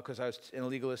 because I was in a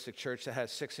legalistic church that has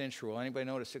 6-inch rule. Anybody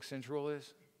know what a 6-inch rule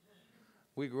is?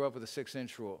 We grew up with a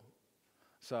 6-inch rule.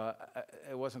 So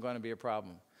it wasn't going to be a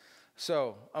problem.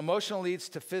 So emotional leads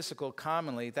to physical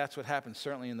commonly. That's what happens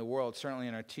certainly in the world, certainly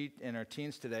in our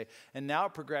teens today. And now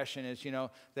progression is,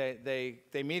 they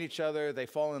meet each other, they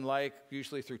fall in like,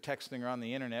 usually through texting or on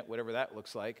the internet, whatever that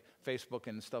looks like, Facebook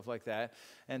and stuff like that.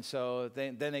 And so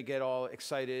then they get all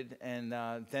excited, and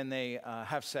then they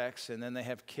have sex, and then they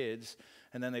have kids,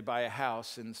 and then they buy a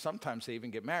house, and sometimes they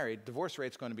even get married. Divorce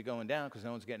rate's going to be going down because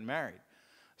no one's getting married.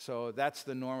 So that's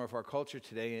the norm of our culture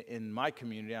today in my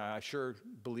community. I sure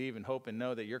believe and hope and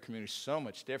know that your community is so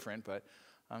much different, but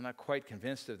I'm not quite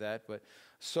convinced of that. But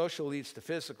social leads to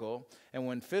physical, and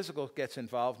when physical gets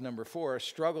involved, number 4,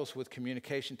 struggles with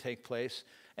communication take place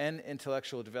and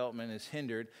intellectual development is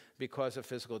hindered because of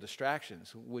physical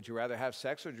distractions. Would you rather have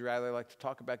sex, or would you rather like to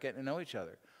talk about getting to know each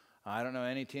other? I don't know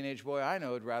any teenage boy I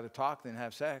know would rather talk than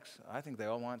have sex. I think they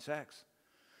all want sex.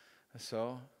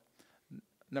 So,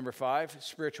 number 5,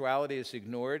 spirituality is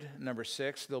ignored. Number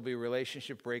 6, there'll be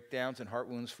relationship breakdowns and heart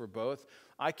wounds for both.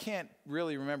 I can't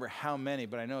really remember how many,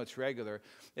 but I know it's regular.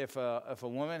 If a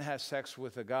woman has sex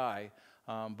with a guy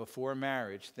before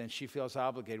marriage, then she feels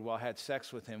obligated, well, I had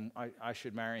sex with him, I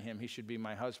should marry him, he should be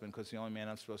my husband, because the only man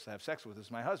I'm supposed to have sex with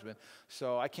is my husband.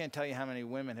 So I can't tell you how many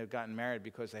women have gotten married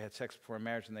because they had sex before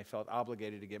marriage and they felt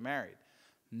obligated to get married.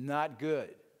 Not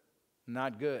good.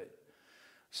 Not good.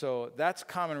 So that's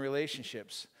common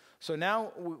relationships. So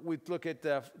now we look at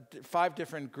 5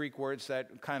 different Greek words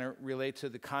that kind of relate to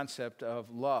the concept of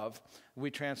love.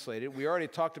 We translate it. We already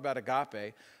talked about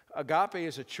agape. Agape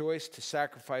is a choice to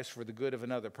sacrifice for the good of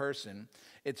another person.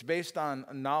 It's based on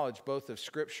knowledge both of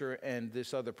Scripture and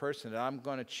this other person, that I'm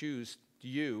going to choose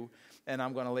you and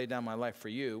I'm going to lay down my life for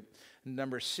you.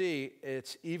 Number C,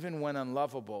 it's even when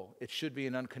unlovable. It should be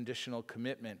an unconditional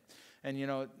commitment. And, you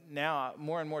know, now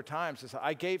more and more times,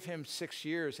 I gave him 6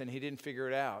 years and he didn't figure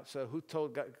it out. So who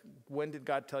told God, when did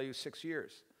God tell you 6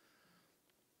 years?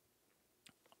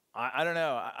 I don't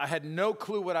know. I had no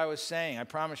clue what I was saying. I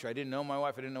promise you, I didn't know my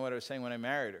wife. I didn't know what I was saying when I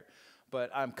married her. But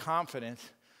I'm confident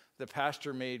the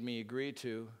pastor made me agree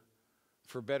to,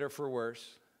 for better, for worse.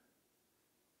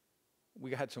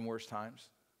 We had some worse times.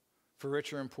 For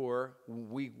richer and poorer, when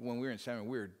we were in seminary,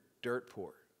 we were dirt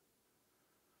poor.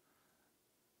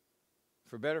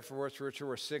 For better, for worse, for richer,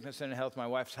 for sickness and health. My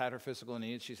wife's had her physical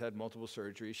needs. She's had multiple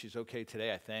surgeries. She's okay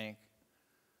today, I think.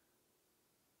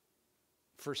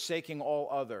 Forsaking all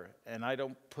other. And I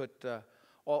don't put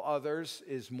all others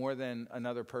is more than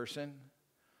another person.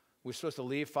 We're supposed to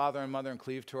leave father and mother and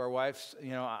cleave to our wives.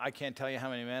 You know, I can't tell you how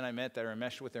many men I met that are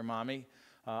enmeshed with their mommy.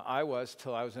 I was,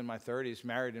 till I was in my 30s,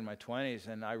 married in my 20s,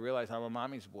 and I realized I'm a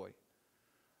mommy's boy.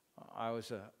 I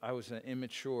was an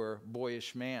immature,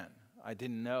 boyish man. I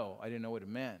didn't know what it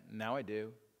meant. Now I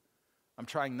do. I'm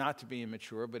trying not to be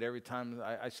immature, but every time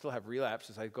I still have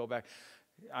relapses. I go back,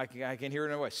 I can hear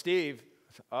it in my voice. Steve,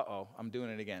 uh-oh, I'm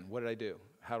doing it again. What did I do?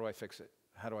 How do I fix it?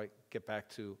 How do I get back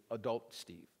to adult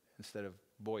Steve instead of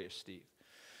boyish Steve?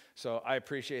 So I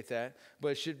appreciate that. But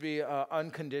it should be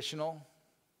unconditional,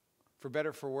 for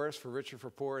better, for worse, for richer,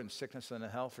 for poor, in sickness and in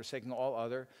health, forsaking all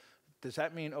other. Does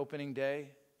that mean opening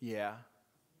day? Yeah.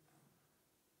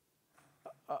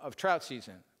 Of trout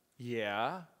season?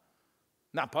 Yeah.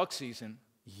 Not buck season?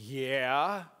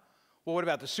 Yeah. Well, what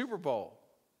about the Super Bowl?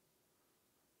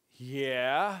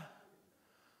 Yeah.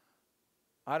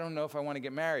 I don't know if I want to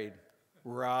get married.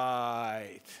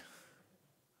 Right.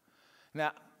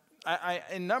 Now,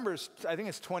 in Numbers, I think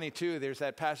it's 22, there's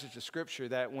that passage of Scripture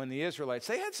that when the Israelites,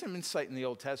 they had some insight in the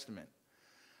Old Testament.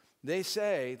 They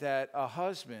say that a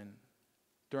husband,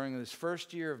 during his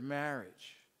first year of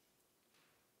marriage,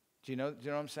 do you know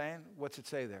what I'm saying? What's it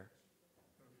say there?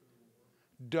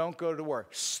 Don't go to work.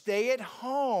 Stay at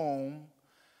home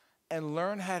and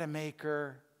learn how to make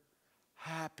her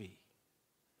happy.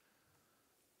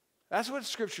 That's what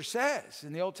Scripture says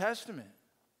in the Old Testament.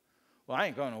 Well, I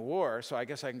ain't going to war, so I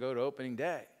guess I can go to opening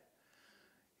day.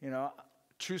 You know,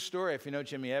 true story, if you know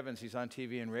Jimmy Evans, he's on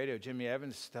TV and radio. Jimmy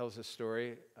Evans tells a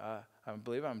story. I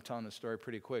believe I'm telling the story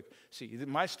pretty quick. See,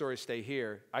 my stories stay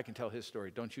here. I can tell his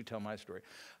story. Don't you tell my story.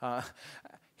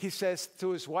 He says to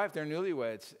his wife, they're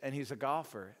newlyweds, and he's a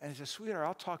golfer. And he says, sweetheart,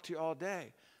 I'll talk to you all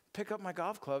day. Pick up my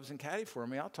golf clubs and caddy for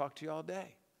me. I'll talk to you all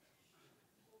day.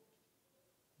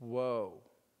 Whoa.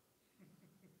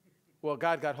 Well,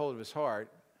 God got hold of his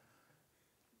heart.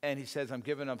 And he says, I'm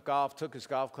giving up golf, took his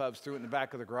golf clubs, threw it in the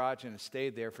back of the garage, and it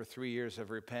stayed there for 3 years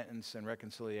of repentance and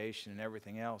reconciliation and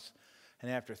everything else. And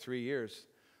after 3 years,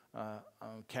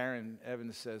 Karen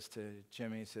Evans says to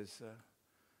Jimmy, he says,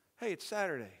 hey, it's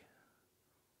Saturday.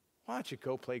 Why don't you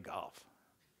go play golf?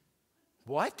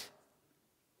 What?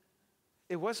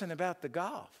 It wasn't about the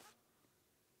golf.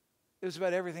 It was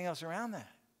about everything else around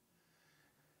that.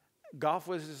 Golf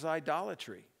was his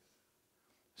idolatry.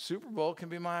 Super Bowl can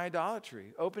be my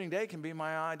idolatry. Opening day can be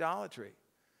my idolatry.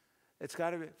 It's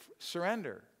got to be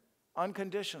surrender,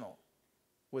 unconditional,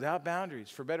 without boundaries,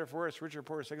 for better, for worse, richer,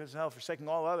 poorer, sickness and health, forsaking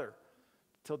all other,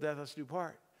 till death us do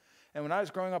part. And when I was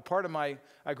growing up,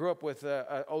 I grew up with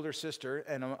an older sister,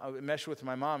 and I meshed with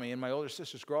my mommy, and my older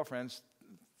sister's girlfriends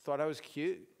thought I was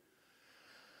cute.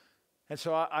 And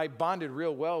so I bonded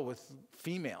real well with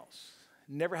females.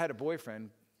 Never had a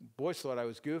boyfriend. Boys thought I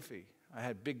was goofy. I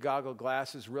had big goggle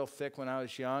glasses, real thick when I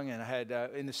was young, and I had,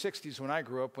 in the 60s when I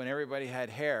grew up, when everybody had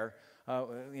hair,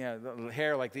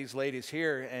 hair like these ladies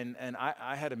here, and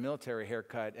I had a military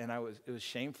haircut, and it was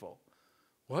shameful.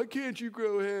 Why can't you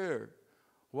grow hair?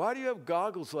 Why do you have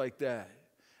goggles like that?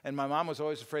 And my mom was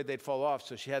always afraid they'd fall off,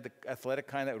 so she had the athletic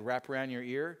kind that would wrap around your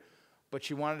ear, but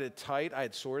she wanted it tight. I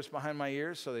had sores behind my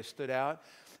ears, so they stood out.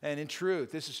 And in truth,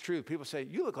 this is true, people say,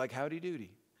 you look like Howdy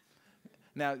Doody.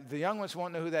 Now, the young ones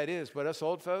won't know who that is, but us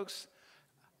old folks,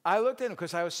 I looked at him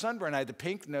because I was sunburned. I had the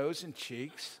pink nose and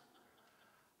cheeks.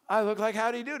 I looked like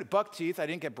Howdy Doody. Buck teeth. I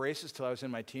didn't get braces till I was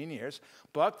in my teen years.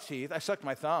 Buck teeth. I sucked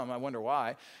my thumb. I wonder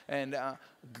why. And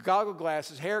goggle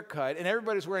glasses, haircut, and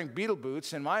everybody's wearing Beetle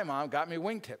boots, and my mom got me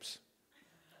wingtips.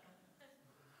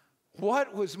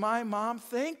 What was my mom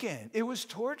thinking? It was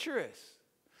torturous.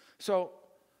 So,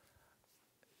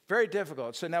 very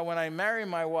difficult. So now when I marry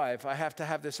my wife, I have to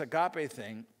have this agape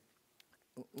thing.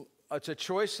 It's a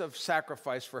choice of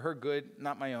sacrifice for her good,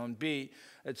 not my own. B,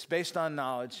 it's based on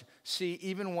knowledge. C,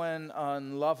 even when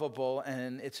unlovable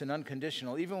and it's an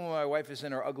unconditional, even when my wife is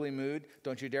in her ugly mood,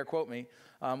 don't you dare quote me,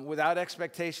 without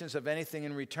expectations of anything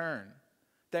in return.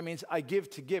 That means I give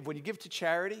to give. When you give to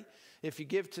charity, if you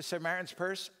give to Samaritan's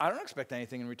Purse, I don't expect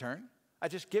anything in return. I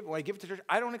just give. When I give to church,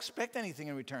 I don't expect anything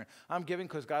in return. I'm giving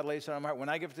because God lays it on my heart. When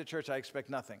I give to church, I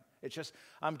expect nothing. It's just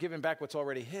I'm giving back what's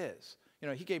already His. You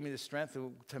know, He gave me the strength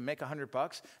to make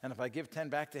 $100, and if I give 10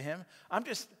 back to Him, I'm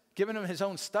just giving Him His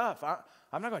own stuff.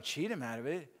 I'm not going to cheat Him out of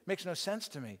it. It makes no sense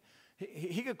to me.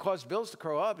 He could cause bills to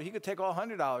grow up. He could take all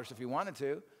 $100 if He wanted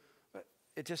to, but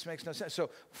it just makes no sense. So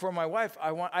for my wife,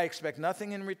 I expect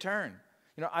nothing in return.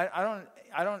 You know,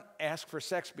 I don't ask for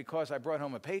sex because I brought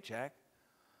home a paycheck.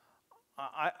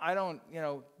 I don't, you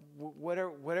know,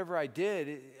 whatever I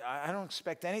did, I don't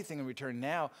expect anything in return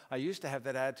now. I used to have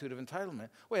that attitude of entitlement.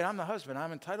 Wait, I'm the husband.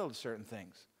 I'm entitled to certain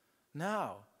things.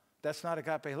 No, that's not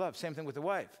agape love. Same thing with the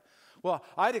wife. Well,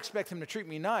 I'd expect him to treat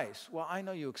me nice. Well, I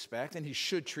know you expect, and he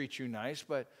should treat you nice,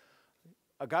 but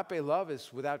agape love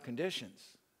is without conditions.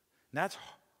 And that's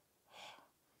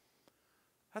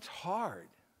hard.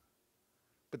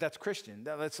 But that's Christian.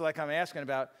 That's like I'm asking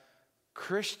about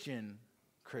Christians.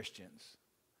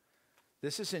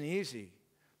 This isn't easy.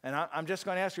 And I'm just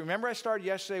going to ask you, remember I started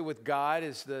yesterday with God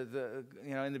is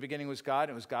in the beginning was God,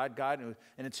 and it was God, and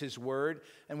it's His Word.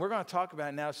 And we're going to talk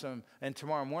about now and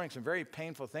tomorrow morning, some very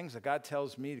painful things that God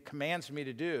tells me, commands me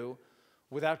to do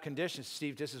without conditions.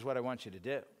 Steve, this is what I want you to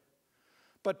do.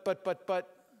 But.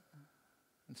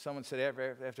 And someone said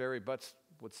after every but's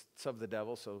what's of the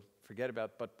devil, so forget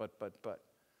about but.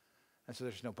 And so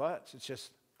there's no buts. It's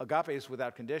just agape is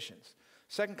without conditions.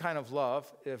 Second kind of love,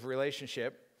 of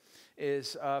relationship,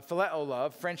 is phileo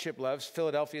love, friendship love,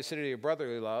 Philadelphia city of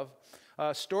brotherly love.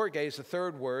 Storge is the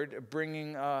third word,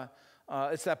 bringing,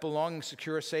 it's that belonging,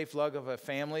 secure, safe love of a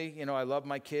family. You know, I love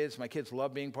my kids. My kids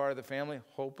love being part of the family,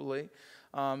 hopefully.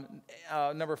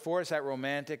 Number 4 is that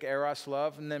romantic eros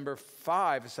love. And number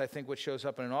 5 is, I think, what shows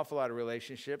up in an awful lot of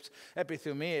relationships.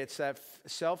 Epithumia, it's that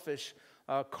selfish,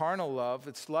 carnal love.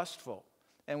 It's lustful.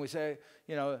 And we say,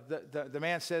 you know, the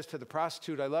man says to the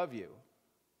prostitute, I love you.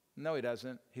 No, he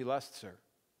doesn't. He lusts her.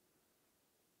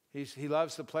 He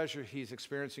loves the pleasure he's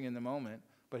experiencing in the moment,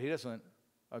 but he doesn't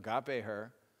agape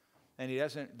her. And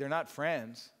they're not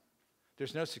friends.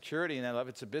 There's no security in that love.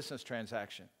 It's a business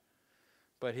transaction.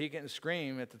 But he can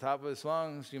scream at the top of his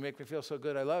lungs, you make me feel so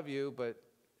good, I love you, but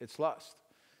it's lust.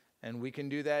 And we can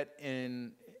do that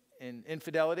in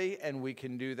infidelity, and we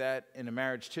can do that in a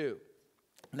marriage too.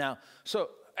 Now, so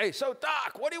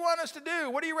Doc, what do you want us to do?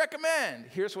 What do you recommend?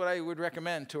 Here's what I would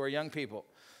recommend to our young people.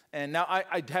 And now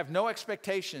I have no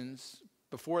expectations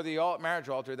before the marriage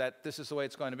altar that this is the way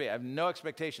it's going to be. I have no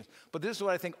expectations. But this is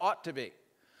what I think ought to be.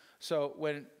 So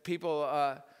when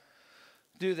people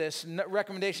do this,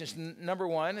 recommendations, number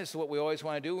 1 is what we always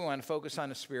want to do. We want to focus on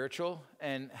the spiritual.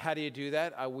 And how do you do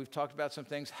that? We've talked about some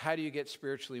things. How do you get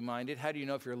spiritually minded? How do you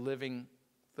know if you're living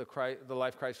the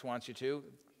life Christ wants you to?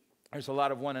 There's a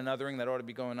lot of one anothering that ought to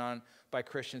be going on by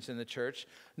Christians in the church.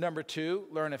 Number 2,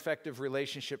 learn effective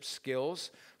relationship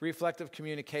skills. Reflective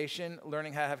communication,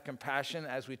 learning how to have compassion,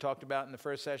 as we talked about in the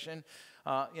first session.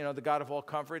 The God of all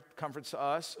comfort comforts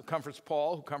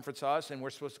Paul, who comforts us, and we're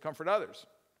supposed to comfort others.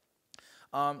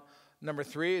 Number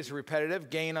 3 is repetitive,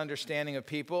 gain understanding of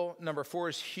people. Number 4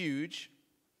 is huge.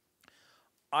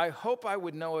 I hope I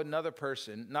would know another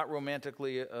person, not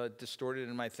romantically distorted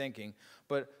in my thinking,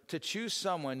 but to choose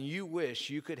someone you wish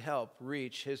you could help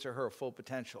reach his or her full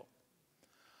potential.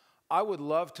 I would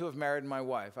love to have married my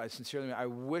wife. I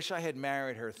wish I had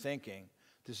married her thinking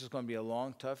This is going to be a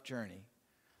long, tough journey.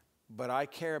 But I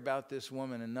care about this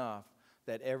woman enough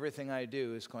that everything I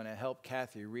do is going to help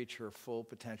Kathy reach her full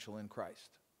potential in Christ.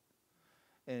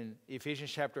 In Ephesians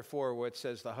chapter 4, where it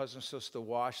says the husband's supposed to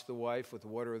wash the wife with the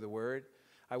water of the word,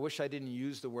 I wish I didn't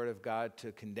use the word of God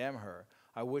to condemn her.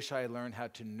 I wish I had learned how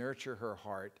to nurture her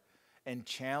heart and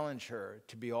challenge her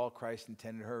to be all Christ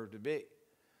intended her to be.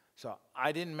 So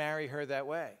I didn't marry her that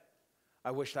way.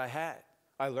 I wished I had.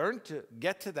 I learned to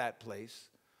get to that place,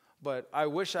 but I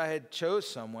wish I had chose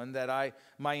someone that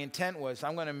my intent was,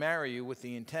 I'm going to marry you with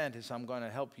the intent is I'm going to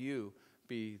help you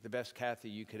be the best Kathy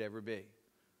you could ever be.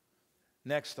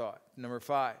 Next thought, number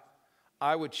 5.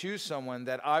 I would choose someone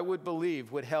that I would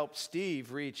believe would help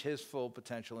Steve reach his full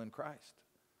potential in Christ.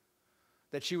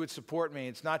 That she would support me.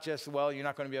 It's not just, well, you're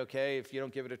not going to be okay if you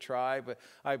don't give it a try, but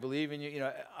I believe in you. You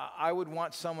know, I would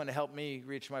want someone to help me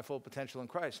reach my full potential in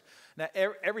Christ. Now,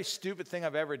 every stupid thing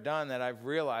I've ever done that I've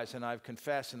realized and I've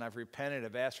confessed and I've repented,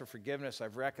 I've asked for forgiveness,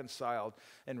 I've reconciled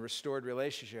and restored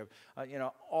relationship,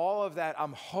 all of that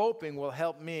I'm hoping will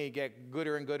help me get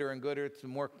gooder and gooder and gooder to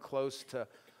more close to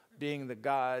being the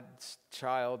God's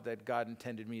child that God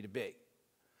intended me to be.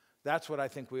 That's what I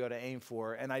think we ought to aim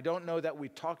for. And I don't know that we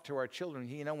talk to our children.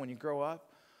 When you grow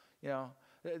up,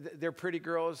 they're pretty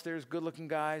girls, there's good-looking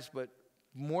guys, but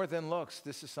more than looks,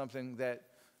 this is something that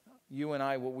you and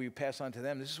I, what we pass on to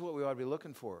them, this is what we ought to be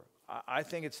looking for. I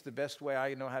think it's the best way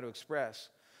I know how to express.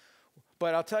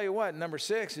 But I'll tell you what, number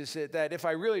 6 is that if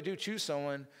I really do choose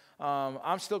someone,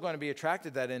 I'm still going to be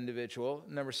attracted to that individual.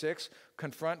 Number 6,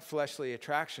 confront fleshly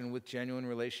attraction with genuine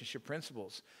relationship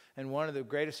principles. And one of the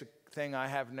greatest thing I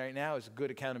have right now is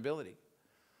good accountability.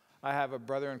 I have a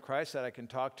brother in Christ that I can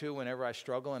talk to whenever I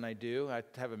struggle, and I do. I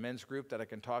have a men's group that I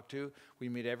can talk to. We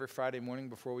meet every Friday morning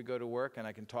before we go to work, and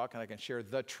I can talk and I can share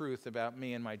the truth about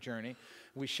me and my journey.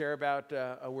 We share about,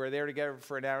 we're there together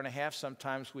for an hour and a half.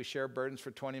 Sometimes we share burdens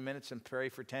for 20 minutes and pray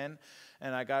for 10.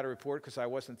 And I got a report because I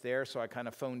wasn't there, so I kind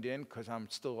of phoned in because I'm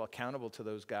still accountable to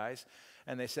those guys.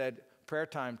 And they said, prayer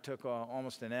time took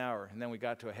almost an hour, and then we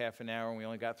got to a half an hour, and we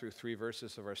only got through 3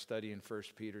 verses of our study in 1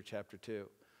 Peter chapter 2.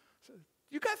 So,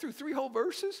 you got through 3 whole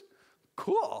verses?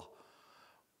 Cool.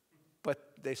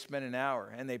 But they spent an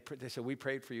hour, and they said, we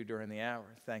prayed for you during the hour.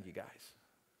 Thank you, guys.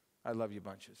 I love you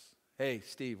bunches. Hey,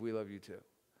 Steve, we love you too.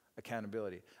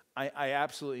 Accountability. I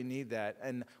absolutely need that.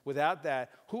 And without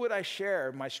that, who would I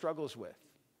share my struggles with?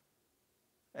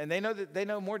 And they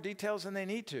know more details than they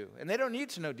need to. And they don't need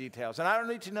to know details. And I don't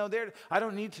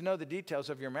need to know the details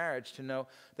of your marriage to know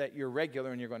that you're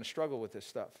regular and you're going to struggle with this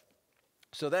stuff.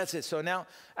 So that's it. So now,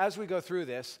 as we go through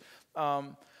this,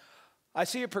 I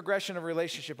see a progression of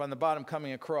relationship on the bottom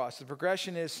coming across. The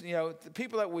progression is, the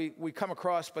people that we come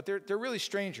across, but they're really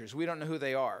strangers. We don't know who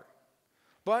they are.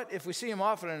 But if we see them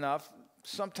often enough,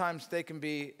 sometimes they can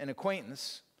be an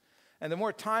acquaintance. And the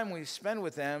more time we spend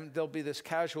with them, there'll be this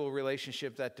casual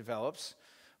relationship that develops.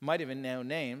 Might even know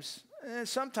names. And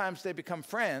sometimes they become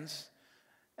friends.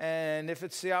 And if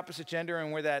it's the opposite gender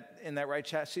and we're in that right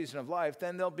season of life,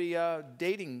 then they'll be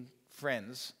dating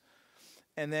friends.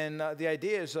 And then the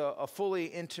idea is a fully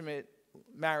intimate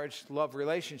marriage love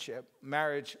relationship.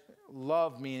 Marriage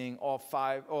love meaning all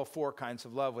 4 kinds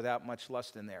of love without much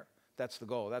lust in there. That's the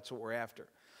goal. That's what we're after.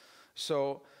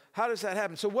 So how does that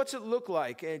happen? So what's it look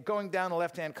like? Going down the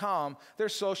left-hand column,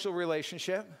 there's social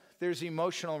relationship, there's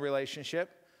emotional relationship,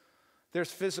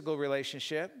 there's physical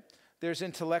relationship, there's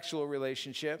intellectual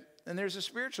relationship, and there's a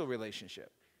spiritual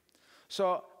relationship.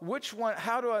 So which one,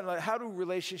 how do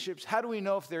relationships, how do we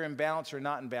know if they're in balance or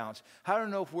not in balance? How do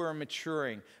we know if we're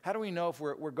maturing? How do we know if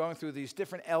we're going through these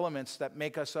different elements that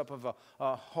make us up of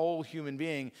a whole human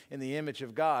being in the image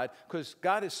of God? Because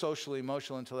God is social,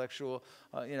 emotional, intellectual.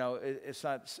 It's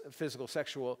not physical,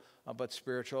 sexual, but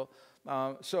spiritual.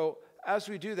 So as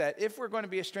we do that, if we're going to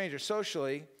be a stranger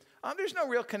socially, there's no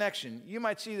real connection. You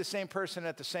might see the same person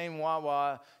at the same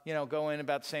Wawa, go in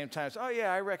about the same time. So, oh,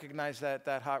 yeah, I recognize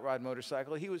that hot rod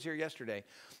motorcycle. He was here yesterday.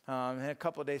 And a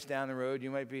couple of days down the road, you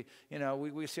might be,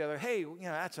 we see other, hey,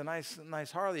 that's a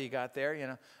nice Harley you got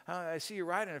there. I see you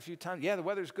riding a few times. Yeah, the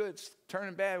weather's good. It's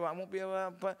turning bad. Well, I won't be able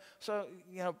to, but so,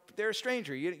 they're a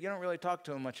stranger. You don't really talk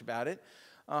to them much about it.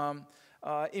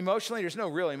 Emotionally, there's no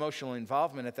real emotional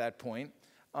involvement at that point.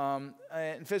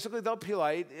 And physically, they'll be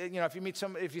polite.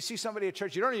 If you see somebody at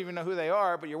church, you don't even know who they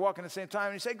are, but you're walking at the same time,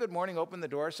 and you say good morning, open the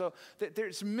door. So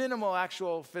there's minimal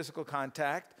actual physical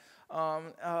contact.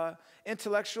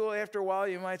 Intellectual, after a while,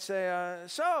 you might say,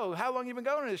 so how long have you been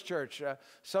going to this church?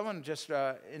 Someone just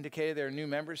indicated they're new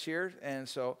members here, and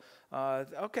so,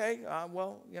 okay,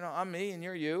 I'm me and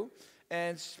you're you.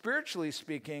 And spiritually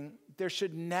speaking, there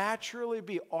should naturally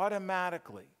be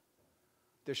automatically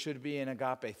there should be an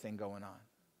agape thing going on.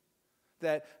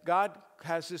 That God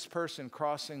has this person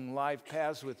crossing life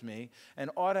paths with me, and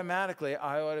automatically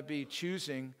I ought to be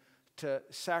choosing to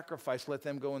sacrifice, let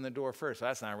them go in the door first.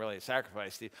 That's not really a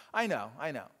sacrifice, Steve. I know.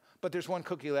 But there's one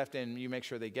cookie left and you make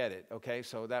sure they get it, okay?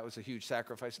 So that was a huge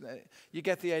sacrifice. You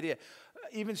get the idea.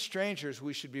 Even strangers,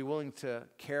 we should be willing to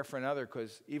care for another,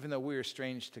 because even though we are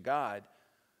strange to God,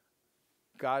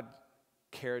 God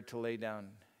cared to lay down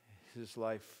his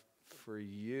life for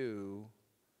you,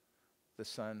 the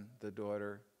son, the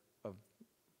daughter of,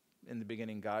 in the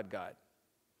beginning, God.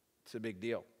 It's a big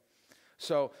deal.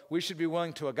 So we should be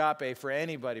willing to agape for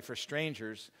anybody, for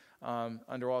strangers,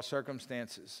 under all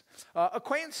circumstances.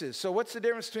 Acquaintances. So what's the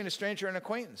difference between a stranger and an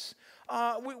acquaintance?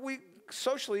 We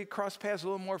socially cross paths a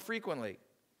little more frequently.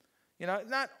 You know,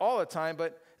 not all the time,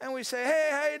 and we say, hey,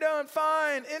 how you doing?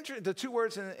 Fine. The two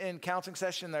words in counseling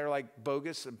session that are like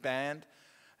bogus, banned.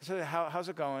 I said, how's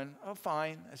it going? Oh,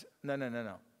 fine. I said,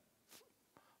 no.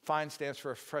 Fine stands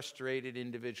for frustrated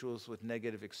individuals with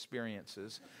negative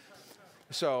experiences.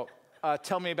 So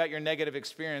tell me about your negative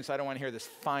experience. I don't want to hear this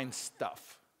fine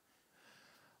stuff.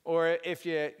 Or if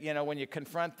when you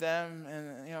confront them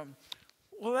and,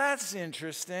 well, that's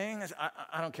interesting.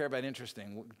 I don't care about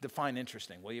interesting. Define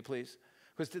interesting, will you please?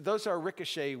 Because those are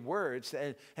ricochet words.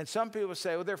 And some people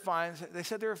say, well, they're fine. They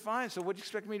said they were fine, so what do you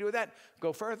expect me to do with that?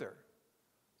 Go further.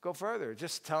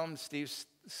 Just tell them Steve's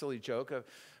silly joke of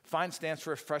fine stands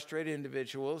for frustrated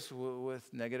individuals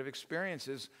with negative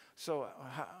experiences. So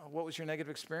what was your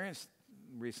negative experience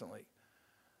recently?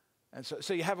 And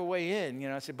so you have a way in,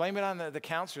 I say, blame it on the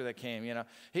counselor that came,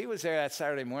 He was there that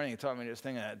Saturday morning. He taught me this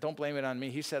thing. Don't blame it on me.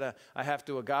 He said, I have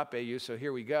to agape you, so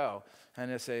here we go.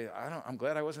 And I say, I'm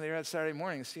glad I wasn't there that Saturday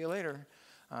morning. See you later.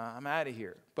 I'm out of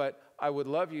here. But I would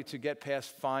love you to get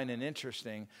past fine and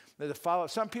interesting.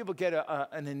 Some people get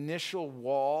an initial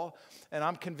wall, and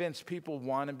I'm convinced people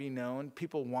want to be known.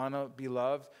 People want to be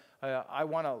loved. I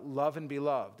want to love and be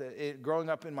loved. Growing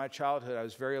up in my childhood, I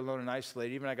was very alone and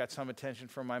isolated. Even I got some attention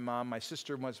from my mom. My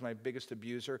sister was my biggest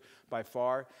abuser by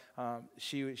far.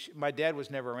 My dad was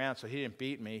never around, so he didn't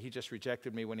beat me. He just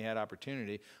rejected me when he had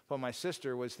opportunity. But my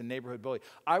sister was the neighborhood bully.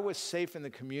 I was safe in the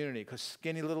community because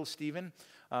skinny little Stephen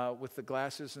with the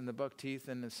glasses and the buck teeth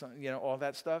and all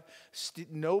that stuff,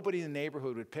 nobody in the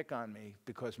neighborhood would pick on me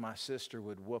because my sister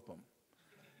would whoop them.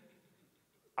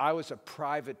 I was a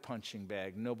private punching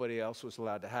bag. Nobody else was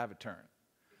allowed to have a turn.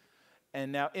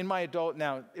 And now in my adult,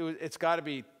 it's got to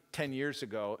be 10 years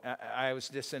ago. I was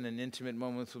just in an intimate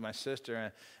moment with my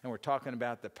sister, and we're talking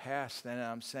about the past, and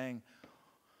I'm saying,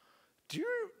 do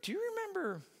you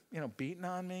remember, beating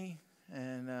on me?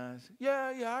 And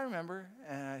yeah, I remember.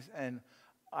 And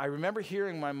I remember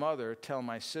hearing my mother tell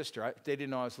my sister, they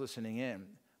didn't know I was listening in.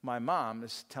 My mom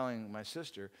is telling my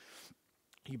sister,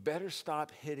 you better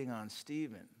stop hitting on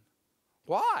Stephen.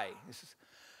 Why? He says,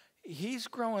 he's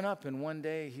growing up and one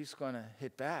day he's going to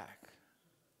hit back.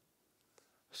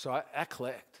 So I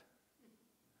clicked.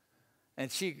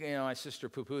 And she, my sister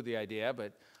poo-pooed the idea,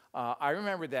 but I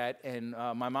remember that, and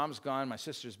my mom's gone, my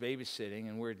sister's babysitting,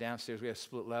 and we're downstairs. We have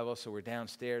split level, so we're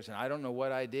downstairs, and I don't know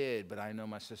what I did, but I know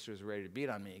my sister was ready to beat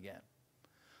on me again.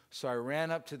 So I ran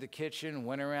up to the kitchen,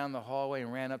 went around the hallway,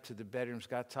 and ran up to the bedrooms,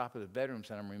 got top of the bedrooms,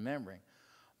 and I'm remembering.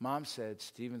 Mom said,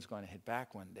 Stephen's going to hit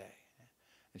back one day.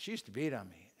 And she used to beat on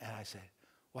me. And I said,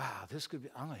 wow,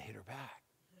 I'm going to hit her back.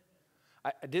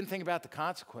 I didn't think about the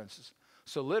consequences.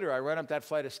 So literally, I run up that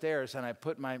flight of stairs, and I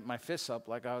put my fists up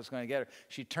like I was going to get her.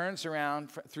 She turns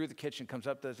around through the kitchen, comes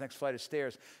up the next flight of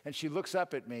stairs, and she looks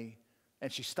up at me,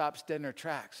 and she stops dead in her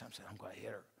tracks. I'm saying, I'm going to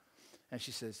hit her. And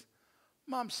she says,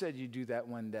 Mom said you'd do that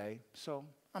one day, so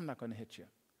I'm not going to hit you.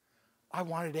 I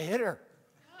wanted to hit her.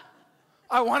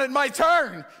 I wanted my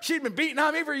turn. She'd been beating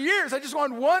on me for years. I just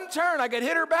wanted one turn. I could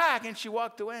hit her back, and she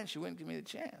walked away, and she wouldn't give me the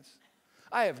chance.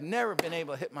 I have never been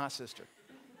able to hit my sister.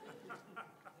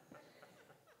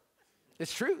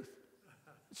 It's truth.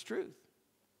 It's truth.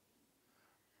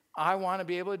 I want to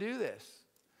be able to do this.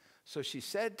 So she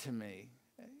said to me,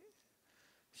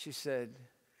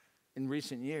 in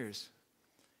recent years,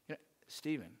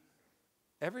 Stephen,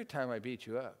 every time I beat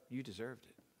you up, you deserved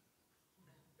it.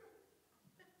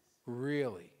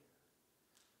 Really?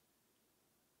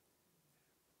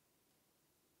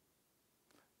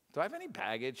 Do I have any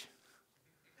baggage?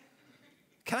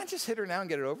 Can I just hit her now and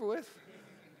get it over with?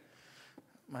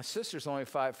 My sister's only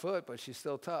 5 foot, but she's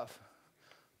still tough.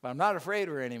 But I'm not afraid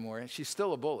of her anymore. She's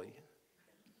still a bully.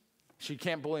 She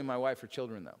can't bully my wife or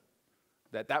children,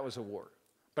 though. That was a war.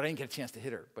 But I didn't get a chance to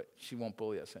hit her, but she won't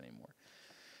bully us anymore.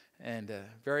 And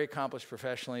very accomplished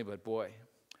professionally, but boy,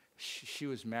 she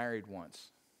was married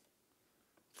once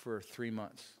for 3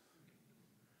 months.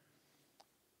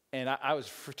 And I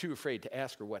was too afraid to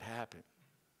ask her what happened.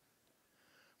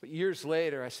 But years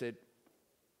later, I said,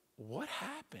 what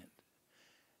happened?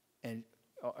 And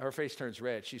her face turns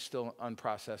red. She's still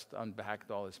unprocessed,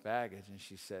 unpacked all this baggage. And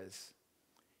she says,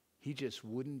 he just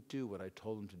wouldn't do what I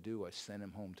told him to do. I sent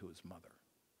him home to his mother.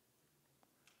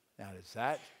 Now, does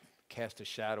that cast a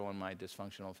shadow on my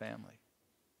dysfunctional family?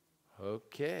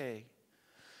 Okay.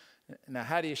 Now,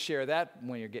 how do you share that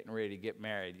when you're getting ready to get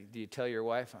married? Do you tell your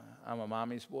wife, I'm a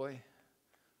mommy's boy?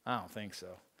 I don't think so.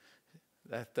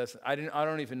 I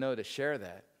don't even know to share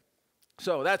that.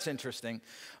 So that's interesting.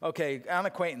 Okay, on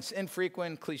acquaintance,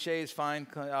 infrequent, cliches, fine.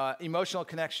 Emotional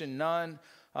connection, none.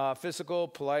 Physical,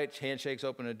 polite, handshakes,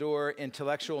 open a door.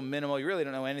 Intellectual, minimal. You really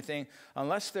don't know anything.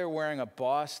 Unless they're wearing a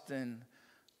Boston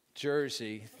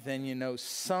jersey, then you know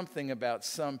something about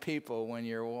some people when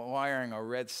you're wearing a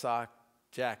Red Sox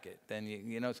jacket. Then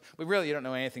you know, but really you don't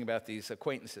know anything about these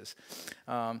acquaintances.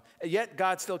 Yet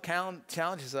God still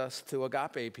challenges us to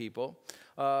agape people.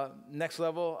 Next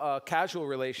level, casual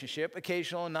relationship,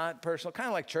 occasional, not personal, kind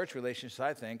of like church relationships,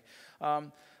 I think.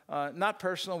 Not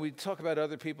personal, we talk about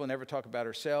other people, never talk about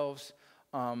ourselves.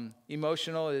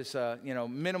 Emotional is,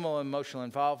 minimal emotional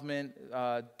involvement.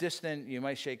 Distant, you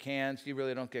might shake hands. You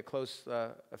really don't get close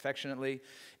affectionately.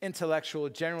 Intellectual,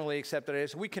 generally accepted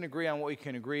as we can agree on what we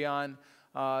can agree on.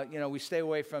 We stay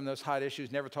away from those hot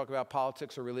issues, never talk about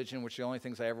politics or religion, which are the only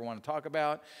things I ever want to talk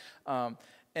about.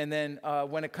 And then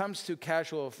when it comes to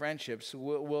casual friendships,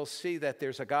 we'll see that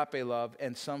there's agape love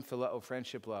and some phileo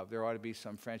friendship love. There ought to be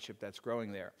some friendship that's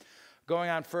growing there. Going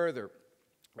on further,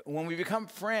 when we become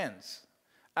friends,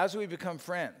 as we become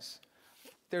friends,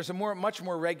 there's much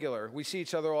more regular. We see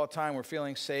each other all the time. We're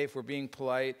feeling safe. We're being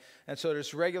polite. And so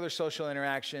there's regular social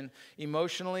interaction.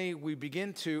 Emotionally, we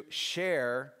begin to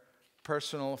share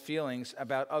personal feelings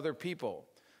about other people.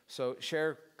 So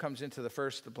share comes into the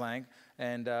first blank.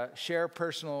 And share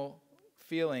personal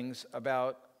feelings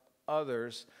about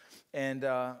others. And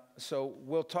so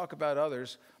we'll talk about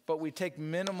others, but we take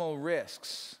minimal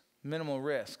risks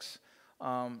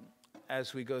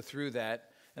as we go through that.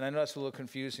 And I know that's a little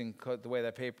confusing the way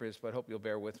that paper is, but I hope you'll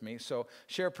bear with me. So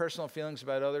share personal feelings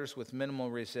about others with minimal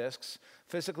risks.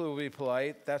 Physically, we'll be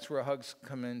polite. That's where hugs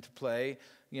come into play.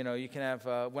 You know, you can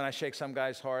have, when I shake some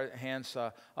guy's hands,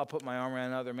 I'll put my arm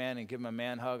around another man and give him a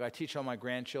man hug. I teach all my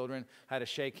grandchildren how to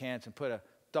shake hands and put a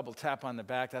double tap on the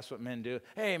back. That's what men do.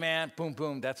 Hey, man, boom,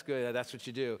 boom, that's good. That's what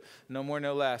you do. No more,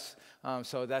 no less.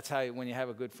 So that's how, when you have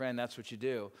a good friend, that's what you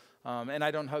do. And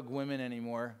I don't hug women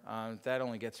anymore. That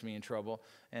only gets me in trouble.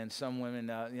 And some women,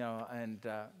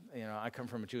 I come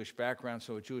from a Jewish background,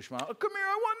 so a Jewish mom, oh, come here,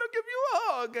 I want to give you a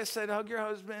hug. I said, hug your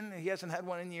husband. He hasn't had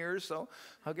one in years, so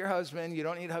hug your husband. You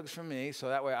don't need hugs from me, so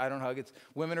that way I don't hug.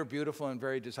 Women are beautiful and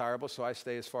very desirable, so I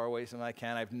stay as far away as I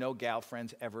can. I have no gal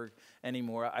friends ever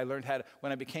anymore. I learned how to,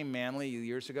 when I became manly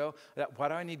years ago, why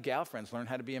do I need gal friends? Learn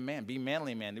how to be a man, be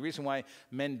manly man. The reason why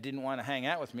men didn't want to hang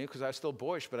out with me because I was still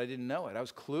boyish, but I didn't know it. I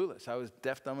was clueless. I was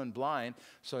deaf, dumb, and blind,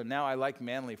 so now I like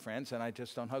manly friends, and I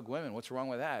just don't hug women. What's wrong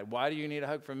with that? Why do you need a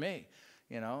hug from me?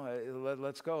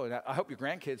 Let's go. And I hope your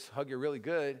grandkids hug you really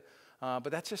good, but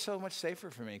that's just so much safer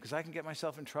for me because I can get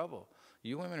myself in trouble.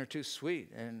 You women are too sweet,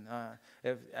 and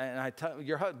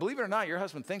believe it or not, your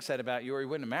husband thinks that about you, or he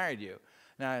wouldn't have married you.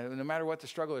 Now, no matter what the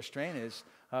struggle or strain is,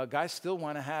 guys still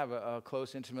want to have a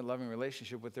close, intimate, loving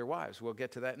relationship with their wives. We'll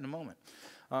get to that in a moment.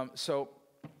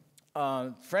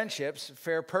 Friendships,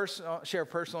 share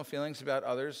personal feelings about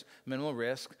others, minimal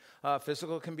risk.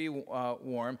 Physical can be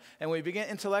warm. And we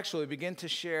begin to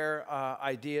share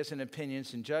ideas and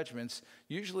opinions and judgments,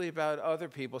 usually about other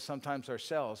people, sometimes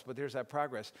ourselves, but there's that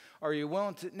progress. Are you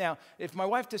willing to, now, if my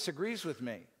wife disagrees with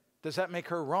me, does that make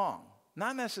her wrong?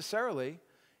 Not necessarily.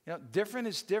 Different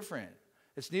is different.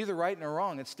 It's neither right nor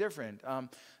wrong. It's different.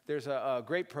 There's a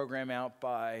great program out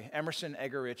by Emerson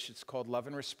Eggerichs. It's called Love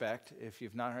and Respect. If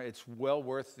you've not heard, it's well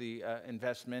worth the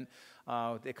investment.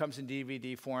 It comes in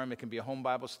DVD form. It can be a home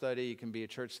Bible study. It can be a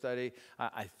church study.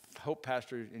 I hope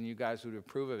Pastor and you guys would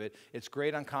approve of it. It's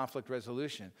great on conflict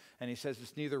resolution. And he says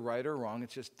it's neither right or wrong.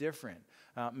 It's just different.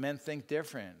 Men think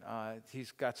different.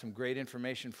 He's got some great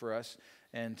information for us.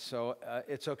 And so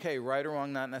it's okay, right or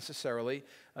wrong, not necessarily.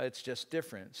 It's just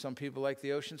different. Some people like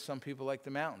the ocean, some people like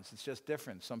the mountains. It's just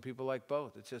different. Some people like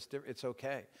both. It's just it's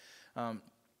okay.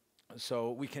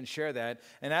 So we can share that.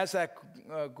 And as that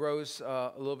grows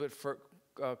a little bit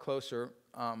closer,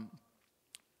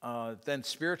 then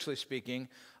spiritually speaking,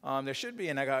 there should be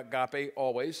an agape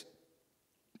always.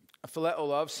 A phileo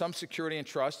love, some security and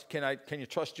trust. Can you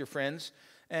trust your friends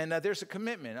And there's a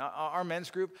commitment. Our men's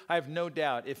group, I have no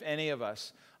doubt if any of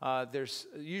us, there's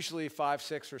usually 5,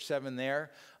 6, or 7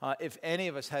 there. If any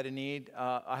of us had a need,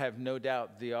 I have no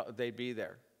doubt they'd be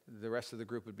there. The rest of the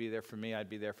group would be there for me. I'd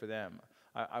be there for them.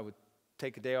 I would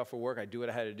take a day off of work. I'd do what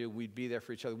I had to do. We'd be there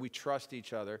for each other. We trust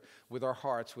each other with our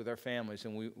hearts, with our families,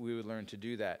 and we would learn to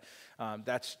do that.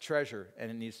 That's treasure,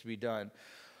 and it needs to be done.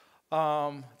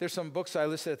 There's some books I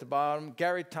listed at the bottom.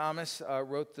 Gary Thomas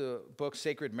wrote the book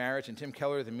Sacred Marriage, and Tim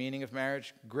Keller, The Meaning of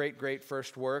Marriage. Great, great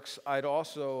first works. I'd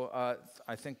also,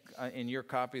 I think in your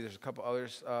copy, there's a couple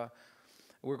others.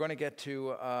 We're going to get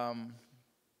to,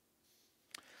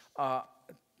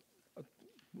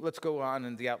 let's go on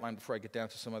in the outline before I get down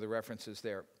to some other references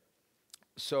there.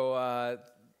 So,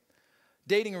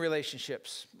 dating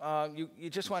relationships. You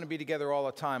just want to be together all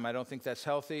the time. I don't think that's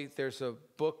healthy. There's a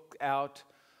book out,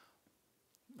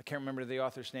 I can't remember the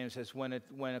author's name. It says when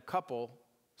a couple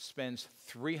spends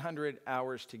 300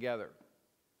 hours together,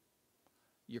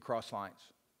 you cross lines.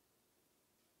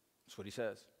 That's what he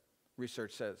says.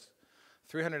 Research says.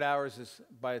 300 hours is,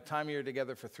 by the time you're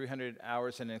together for 300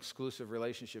 hours in an exclusive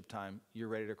relationship time, you're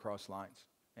ready to cross lines.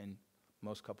 And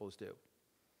most couples do.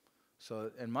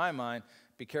 So in my mind,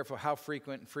 be careful how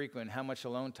frequent, how much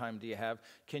alone time do you have?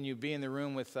 Can you be in the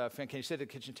room with, can you sit at the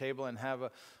kitchen table and have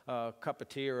a cup of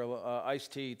tea or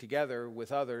iced tea together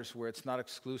with others where it's not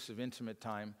exclusive, intimate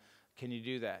time? Can you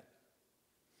do that?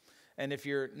 And if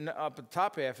you're up at the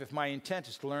top half, if my intent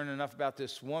is to learn enough about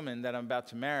this woman that I'm about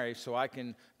to marry so I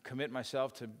can commit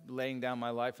myself to laying down my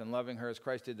life and loving her as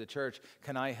Christ did the church,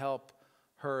 can I help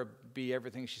her be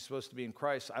everything she's supposed to be in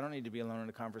Christ? I don't need to be alone in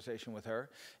a conversation with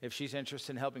her. If she's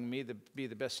interested in helping me to be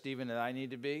the best Stephen that I need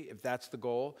to be, if that's the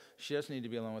goal, she doesn't need to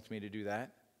be alone with me to do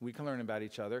that. We can learn about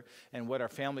each other. And what our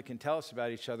family can tell us about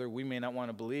each other, we may not want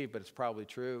to believe, but it's probably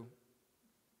true.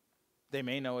 They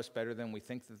may know us better than we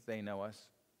think that they know us.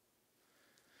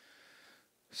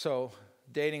 So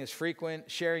dating is frequent.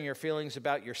 Sharing your feelings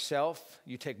about yourself,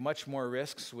 you take much more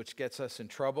risks, which gets us in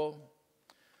trouble.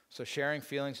 So sharing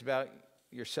feelings about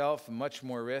yourself, much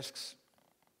more risks.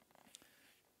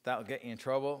 That'll get you in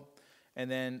trouble. And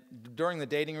then during the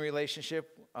dating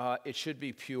relationship, it should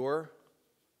be pure.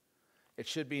 It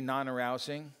should be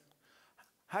non-arousing.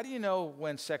 How do you know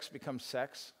when sex becomes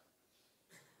sex?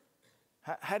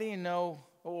 How do you know,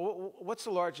 what's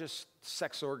the largest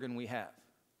sex organ we have?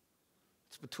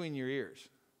 It's between your ears.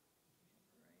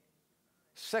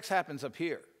 Sex happens up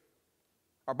here.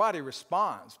 Our body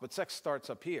responds, but sex starts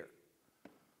up here.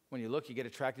 When you look, you get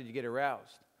attracted, you get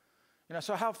aroused. You know,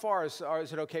 so how far is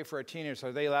it okay for a teenager?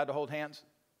 Are they allowed to hold hands?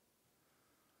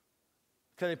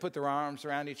 Can they put their arms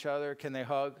around each other? Can they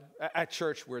hug? At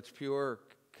church where it's pure,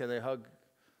 can they hug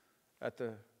at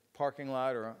the parking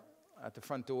lot or at the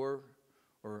front door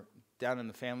or down in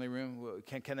the family room?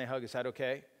 Can they hug? Is that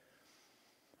okay?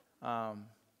 A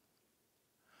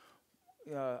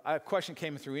question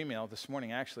came through email this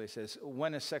morning, actually. It says,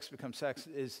 when does sex become sex?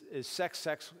 Is sex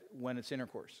sex when it's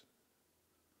intercourse?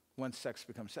 When sex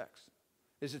becomes sex?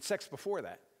 Is it sex before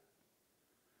that?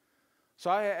 So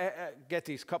I get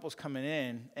these couples coming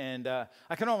in, and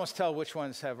I can almost tell which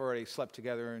ones have already slept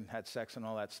together and had sex and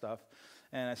all that stuff.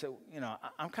 And I said, you know,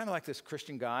 I'm kind of like this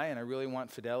Christian guy, and I really want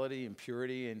fidelity and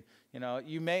purity. And, you know,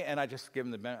 you may, and I just give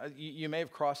them the benefit, you may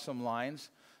have crossed some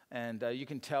lines, and you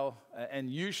can tell,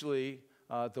 and usually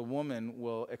the woman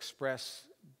will express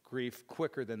grief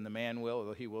quicker than the man will,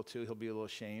 although he will too. He'll be a little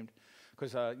ashamed.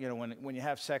 Because, you know, when you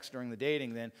have sex during the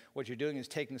dating, then what you're doing is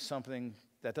taking something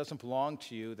that doesn't belong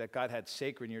to you, that God had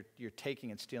sacred, and you're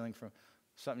taking and stealing from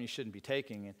something you shouldn't be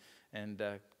taking. And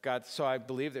God, so I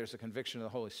believe there's a conviction of the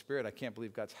Holy Spirit. I can't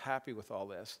believe God's happy with all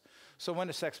this. So when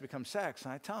does sex become sex?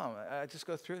 And I tell him, I just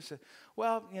go through and say,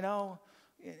 well, you know,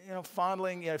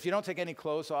 fondling, you know, if you don't take any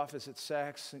clothes off, is it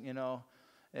sex? You know,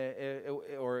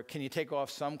 or can you take off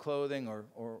some clothing,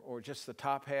 or just the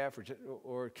top half,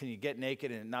 or can you get naked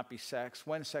and it not be sex?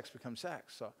 When does sex become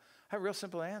sex? So I have a real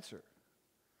simple answer.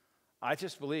 I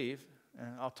just believe,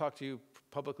 and I'll talk to you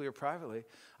publicly or privately,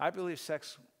 I believe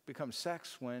sex becomes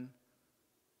sex when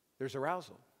there's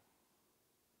arousal.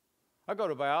 I go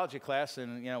to biology class,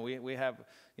 and, you know, we have,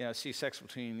 you know, see sex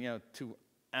between, you know, two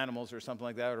animals or something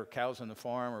like that, or cows on the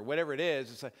farm, or whatever it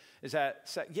is. It's like, is that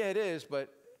yeah, it is,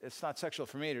 but it's not sexual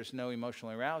for me. There's no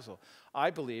emotional arousal. I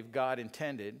believe God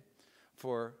intended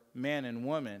for man and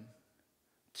woman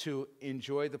to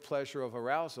enjoy the pleasure of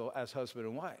arousal as husband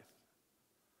and wife.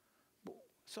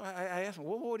 So I asked him,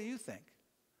 well, what do you think?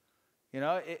 You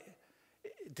know,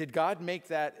 did God make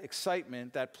that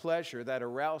excitement, that pleasure, that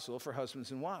arousal for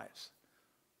husbands and wives?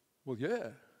 Well, yeah.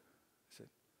 I said,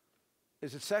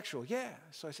 is it sexual? Yeah.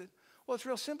 So I said, well, it's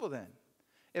real simple then.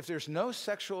 If there's no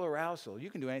sexual arousal, you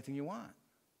can do anything you want.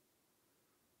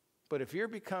 But if you're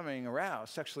becoming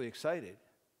aroused, sexually excited,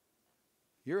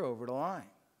 you're over the line.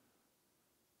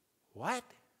 What?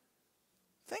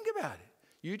 Think about it.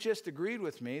 You just agreed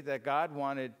with me that God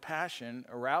wanted passion,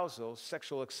 arousal,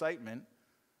 sexual excitement.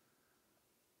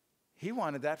 He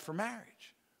wanted that for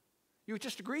marriage. You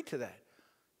just agreed to that.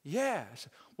 Yes.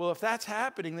 Well, if that's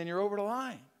happening, then you're over the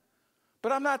line.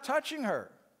 But I'm not touching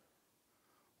her.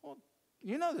 Well,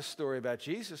 you know the story about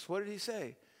Jesus. What did he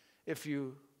say? If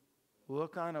you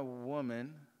look on a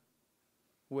woman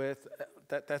with,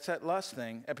 that's that lust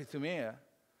thing, epithumia,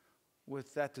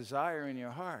 with that desire in your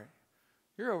heart,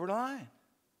 you're over the line.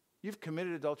 You've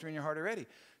committed adultery in your heart already.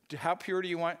 How pure do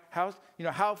you want,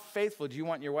 how faithful do you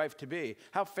want your wife to be?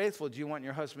 How faithful do you want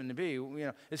your husband to be?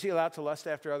 Is he allowed to lust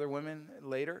after other women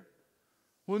later?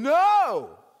 Well,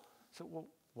 no. So, well,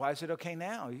 why is it okay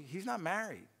now? He's not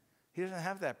married. He doesn't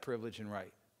have that privilege and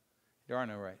right. There are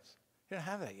no rights. He doesn't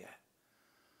have that yet.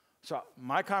 So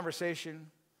my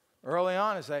conversation early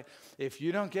on is that if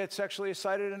you don't get sexually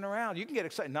excited and around, you can get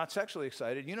excited, not sexually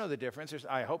excited. You know the difference.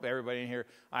 I hope everybody in here,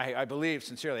 I believe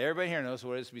sincerely, everybody here knows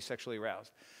what it is to be sexually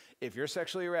aroused. If you're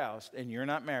sexually aroused and you're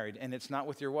not married and it's not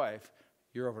with your wife,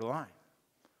 you're over the line.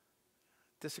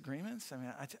 Disagreements? I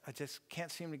mean, I just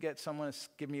can't seem to get someone to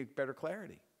give me better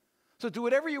clarity. So do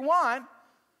whatever you want.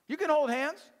 You can hold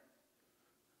hands.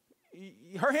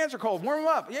 Her hands are cold. Warm them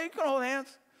up. Yeah, you can hold hands.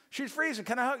 She's freezing.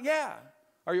 Can I hug? Yeah.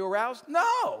 Are you aroused?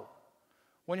 No.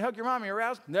 When you hug your mom, are you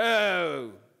aroused?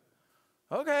 No.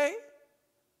 Okay.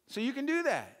 So you can do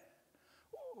that.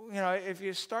 If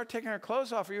you start taking her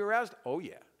clothes off, are you aroused? Oh,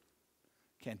 yeah.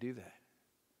 Can't do that.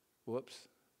 Whoops.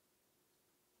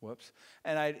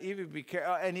 And I'd even be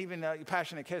careful, and even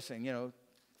passionate kissing,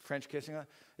 French kissing.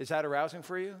 Is that arousing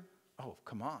for you? Oh,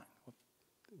 come on.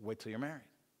 Wait till you're married.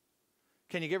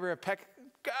 Can you give her a peck?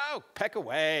 Go, peck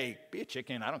away. Be a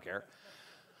chicken. I don't care.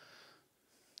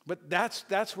 But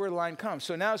that's where the line comes.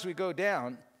 So now as we go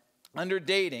down, under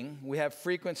dating, we have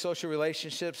frequent social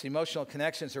relationships. Emotional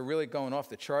connections are really going off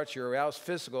the charts. You're aroused,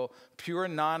 physical, pure,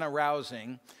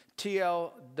 non-arousing.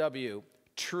 TLW,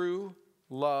 true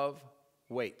love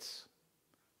waits.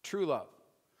 True love.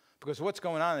 Because what's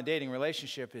going on in a dating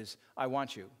relationship is, I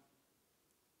want you.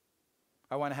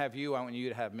 I want to have you. I want you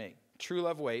to have me. True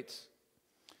love waits.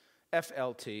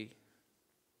 FLT,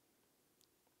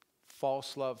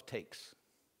 false love takes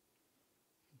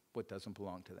what doesn't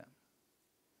belong to them.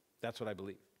 That's what I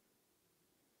believe.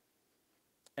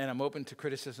 And I'm open to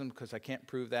criticism because I can't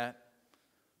prove that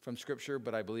from Scripture,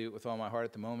 but I believe it with all my heart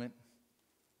at the moment.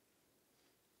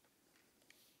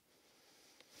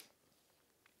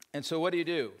 And so what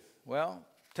do? Well,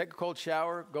 take a cold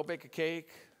shower, go bake a cake,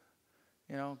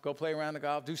 go play around the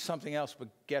golf, do something else, but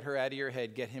get her out of your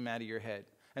head, get him out of your head.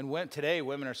 And today,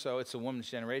 women are it's a woman's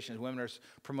generation. Women are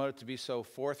promoted to be so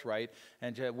forthright,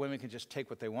 and women can just take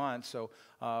what they want. So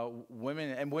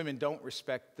women don't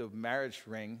respect the marriage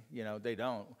ring. They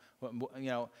don't.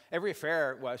 Every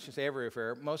affair, well, I should say every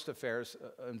affair, most affairs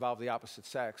involve the opposite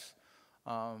sex.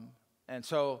 And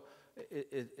so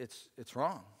it's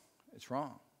wrong. It's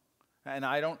wrong. And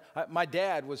my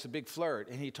dad was a big flirt,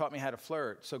 and he taught me how to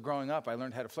flirt. So growing up, I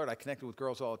learned how to flirt. I connected with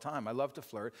girls all the time. I love to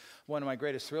flirt. One of my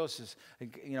greatest thrills is,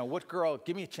 what girl,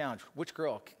 give me a challenge. Which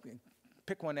girl,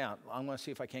 pick one out. I'm going to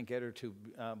see if I can't get her to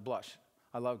blush.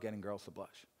 I love getting girls to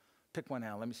blush. Pick one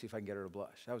out. Let me see if I can get her to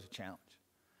blush. That was a challenge.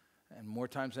 And more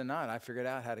times than not, I figured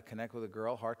out how to connect with a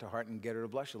girl heart to heart and get her to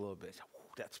blush a little bit.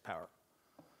 That's power.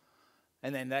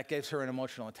 And then that gives her an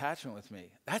emotional attachment with me.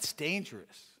 That's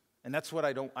dangerous. And that's what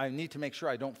I need to make sure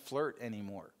I don't flirt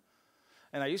anymore.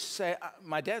 And I used to say,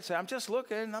 my dad said, I'm just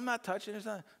looking, I'm not touching.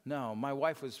 No, my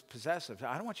wife was possessive.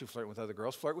 I don't want you flirting with other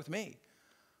girls, flirt with me.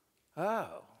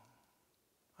 Oh,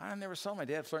 I never saw my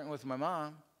dad flirting with my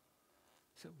mom.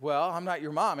 I said, well, I'm not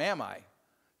your mom, am I?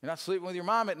 You're not sleeping with your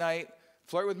mom at night,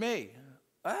 flirt with me.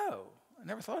 Oh, I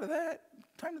never thought of that.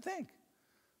 Time to think.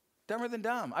 Dumber than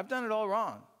dumb. I've done it all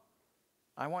wrong.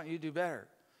 I want you to do better.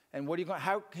 And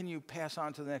how can you pass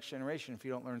on to the next generation if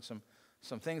you don't learn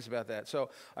some things about that? So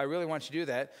I really want you to do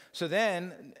that. So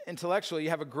then, intellectually, you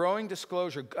have a growing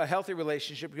disclosure, a healthy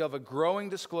relationship. You'll have a growing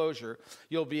disclosure.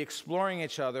 You'll be exploring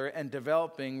each other and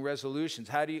developing resolutions.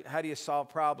 How do you solve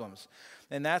problems?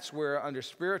 And that's where, under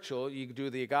spiritual, you do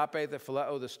the agape, the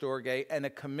phileo, the storge, and a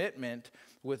commitment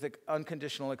with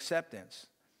unconditional acceptance.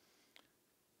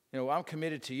 I'm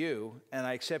committed to you, and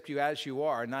I accept you as you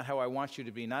are, not how I want you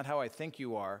to be, not how I think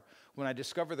you are. When I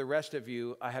discover the rest of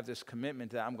you, I have this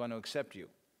commitment that I'm going to accept you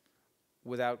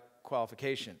without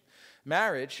qualification.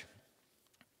 Marriage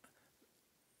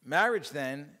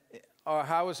then,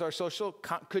 How is our social?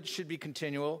 Should be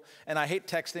continual. And I hate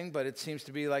texting, but it seems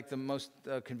to be like the most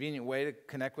convenient way to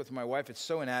connect with my wife. It's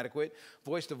so inadequate.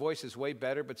 Voice to voice is way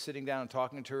better, but sitting down and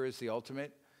talking to her is the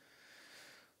ultimate.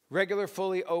 Regular,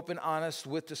 fully open, honest,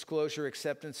 with disclosure,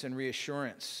 acceptance, and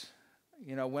reassurance.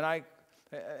 You know,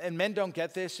 and men don't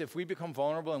get this. If we become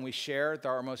vulnerable and we share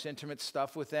our most intimate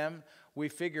stuff with them, we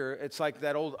figure it's like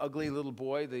that old ugly little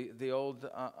boy, the old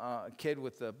kid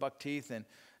with the buck teeth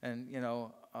and you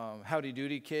know,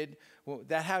 howdy-doody kid. Well,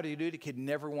 that howdy-doody kid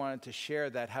never wanted to share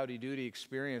that howdy-doody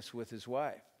experience with his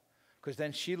wife, because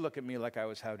then she'd look at me like I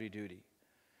was howdy-doody.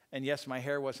 And yes, my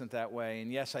hair wasn't that way.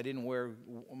 And yes, I didn't wear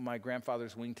my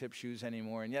grandfather's wingtip shoes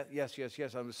anymore. And yes,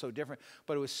 I was so different.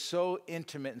 But it was so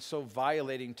intimate and so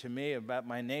violating to me about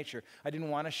my nature. I didn't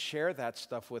want to share that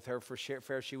stuff with her for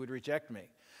fear she would reject me.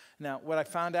 Now, what I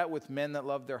found out with men that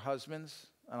love their husbands,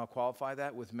 and I'll qualify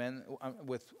that with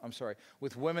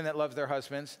with women that love their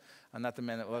husbands, not the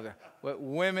men that love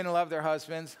women love their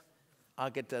husbands. I'll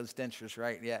get those dentures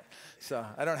right yet. So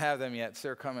I don't have them yet. So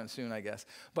they're coming soon, I guess.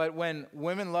 But when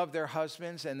women love their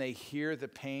husbands and they hear the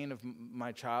pain of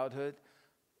my childhood,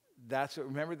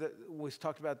 remember that we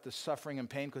talked about the suffering and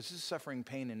pain, because this is suffering and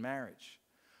pain in marriage.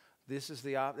 This is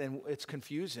and it's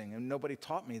confusing, and nobody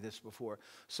taught me this before.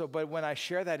 So, but when I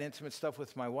share that intimate stuff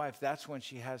with my wife, that's when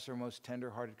she has her most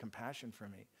tender-hearted compassion for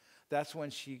me. That's when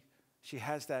she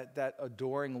has that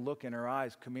adoring look in her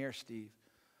eyes. Come here, Steve.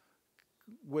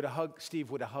 Would a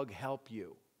hug help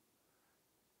you?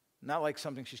 Not like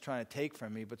something she's trying to take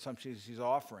from me, but something she's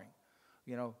offering.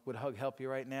 You know, would a hug help you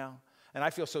right now? And I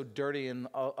feel so dirty and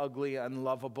ugly,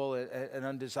 unlovable, and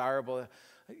undesirable.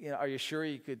 You know, are you sure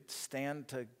you could stand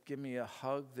to give me a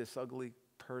hug, this ugly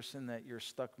person that you're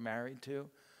stuck married to?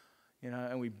 You know,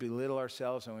 and we belittle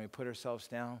ourselves and we put ourselves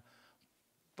down.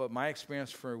 But my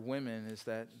experience for women is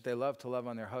that they love to love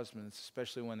on their husbands,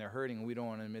 especially when they're hurting, and we don't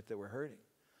want to admit that we're hurting.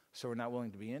 So we're not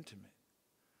willing to be intimate.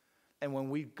 And when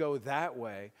we go that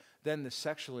way, then the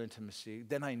sexual intimacy,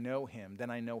 then I know him, then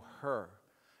I know her.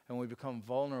 And we become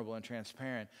vulnerable and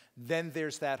transparent. Then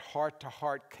there's that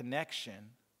heart-to-heart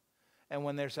connection. And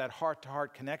when there's that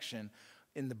heart-to-heart connection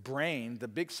in the brain, the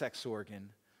big sex organ,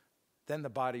 then the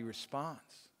body responds.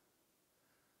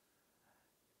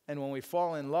 And when we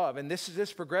fall in love, and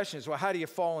this progression is, well, how do you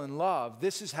fall in love?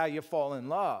 This is how you fall in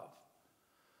love.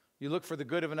 You look for the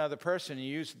good of another person. You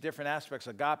use different aspects,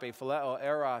 agape, phileo,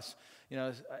 eros, you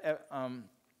know,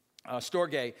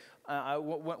 storge.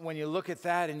 When you look at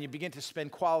that and you begin to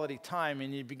spend quality time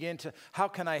and you begin to, how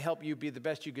can I help you be the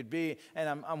best you could be?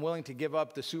 And I'm willing to give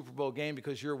up the Super Bowl game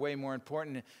because you're way more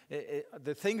important.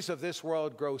 The things of this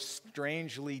world grow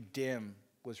strangely dim,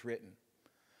 was written.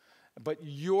 But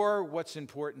you're what's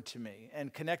important to me,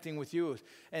 and connecting with you.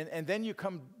 And then you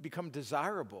become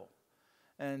desirable.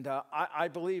 And I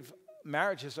believe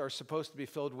marriages are supposed to be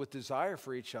filled with desire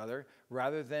for each other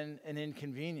rather than an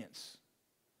inconvenience.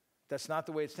 That's not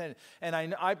the way it's intended.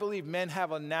 And I believe men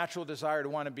have a natural desire to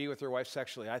want to be with their wife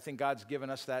sexually. I think God's given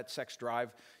us that sex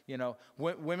drive. You know,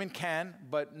 women can,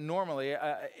 but normally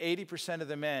 80% of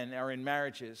the men are in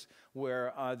marriages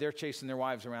where they're chasing their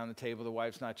wives around the table. The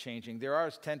wife's not changing. There are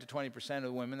 10 to 20% of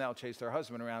the women that will chase their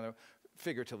husband around,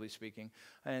 figuratively speaking.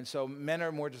 And so men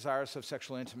are more desirous of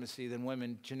sexual intimacy than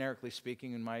women, generically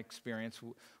speaking, in my experience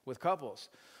with couples.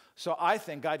 So I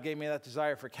think God gave me that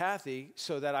desire for Kathy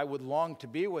so that I would long to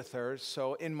be with her.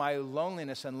 So in my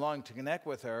loneliness and longing to connect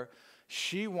with her,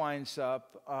 she winds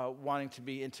up wanting to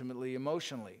be intimately,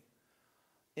 emotionally,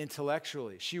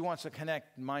 intellectually. She wants to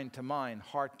connect mind to mind,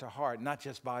 heart to heart, not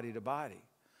just body to body.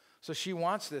 So she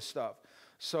wants this stuff.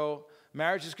 So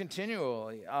marriage is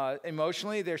continually.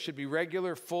 Emotionally, there should be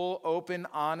regular, full, open,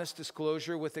 honest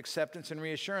disclosure with acceptance and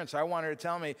reassurance. I want her to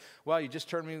tell me, well, you just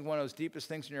told me one of those deepest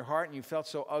things in your heart and you felt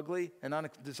so ugly and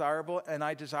undesirable, and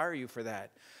I desire you for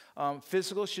that.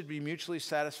 Physical should be mutually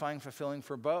satisfying, fulfilling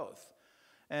for both.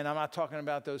 And I'm not talking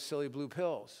about those silly blue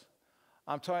pills.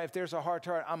 I'm talking, if there's a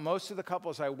heart-to-heart, most of the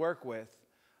couples I work with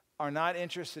are not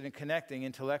interested in connecting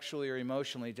intellectually or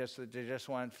emotionally, they just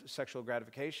want sexual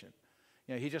gratification.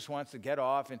 You know, he just wants to get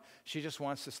off, and she just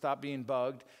wants to stop being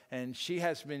bugged. And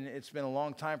it's been a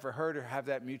long time for her to have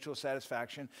that mutual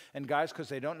satisfaction. And guys, because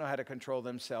they don't know how to control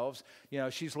themselves, you know,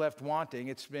 she's left wanting.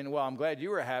 It's been, well, I'm glad you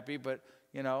were happy, but,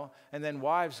 you know, and then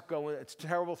wives go, it's a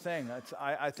terrible thing.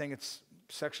 I think it's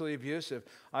sexually abusive.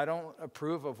 I don't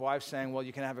approve of wives saying, well,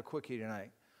 you can have a quickie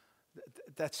tonight.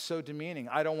 That's so demeaning.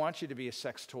 I don't want you to be a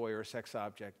sex toy or a sex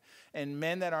object. And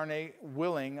men that aren't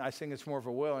willing, I think it's more of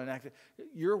a will and act.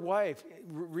 Your wife,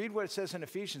 read what it says in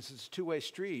Ephesians. It's a two-way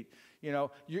street. You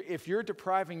know, if you're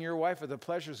depriving your wife of the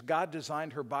pleasures God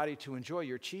designed her body to enjoy,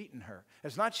 you're cheating her.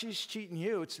 It's not she's cheating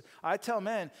you. I tell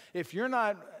men, if you're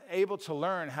not able to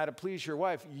learn how to please your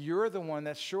wife, you're the one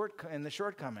that's in the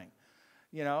shortcoming.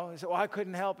 You know, so, I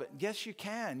couldn't help it. Yes, you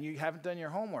can. You haven't done your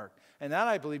homework. And that,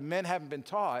 I believe, men haven't been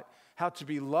taught how to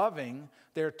be loving.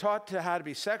 They're taught to how to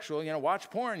be sexual. You know, watch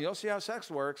porn. You'll see how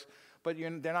sex works. But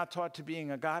they're not taught to being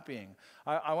agapeing.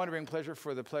 I want to bring pleasure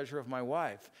for the pleasure of my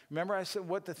wife. Remember I said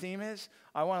what the theme is?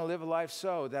 I want to live a life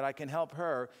so that I can help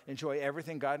her enjoy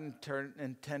everything God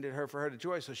intended for her to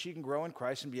enjoy, so she can grow in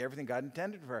Christ and be everything God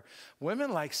intended for her.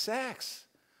 Women like sex.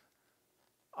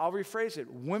 I'll rephrase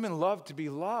it. Women love to be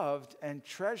loved and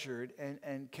treasured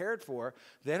and cared for.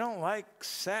 They don't like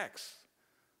sex.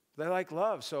 They like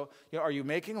love. So, are you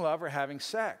making love or having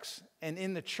sex? And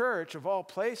in the church, of all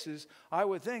places, I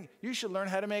would think you should learn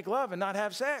how to make love and not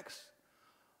have sex.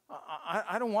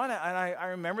 I don't want to. And I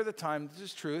remember the time, this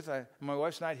is truth. My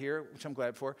wife's not here, which I'm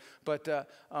glad for. But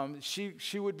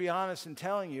she would be honest in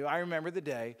telling you, I remember the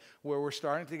day where we're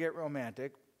starting to get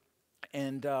romantic.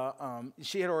 And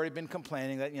she had already been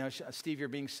complaining that, Steve, you're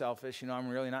being selfish. I'm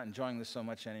really not enjoying this so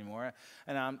much anymore.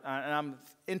 And I'm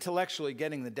intellectually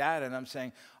getting the data, and I'm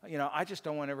saying, I just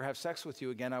don't want to ever have sex with you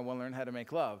again. I want to learn how to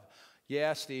make love.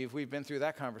 Yeah, Steve, we've been through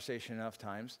that conversation enough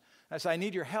times. I said, I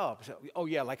need your help. So, oh,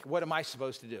 yeah, like what am I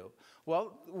supposed to do?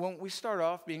 Well, when we start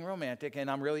off being romantic and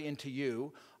I'm really into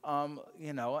you,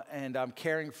 and I'm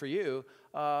caring for you,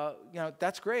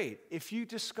 that's great. If you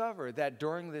discover that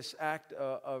during this act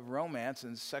of romance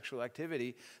and sexual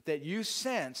activity that you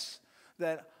sense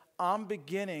that I'm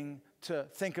beginning to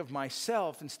think of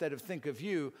myself instead of think of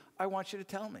you, I want you to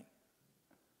tell me.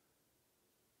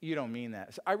 You don't mean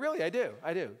that. I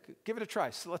do. Give it a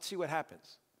try. So let's see what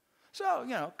happens. So,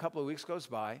 a couple of weeks goes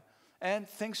by and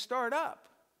things start up.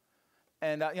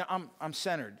 And, I'm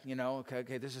centered,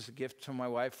 okay, this is a gift to my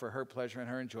wife for her pleasure and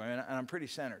her enjoyment, and I'm pretty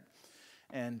centered.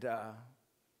 And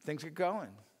things get going.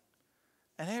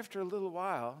 And after a little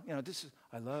while, this is,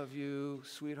 I love you,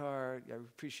 sweetheart, I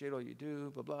appreciate all you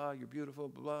do, blah, blah, you're beautiful,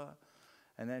 blah, blah.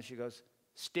 And then she goes,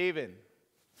 Stephen,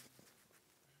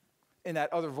 in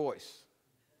that other voice.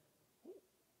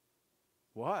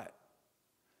 What?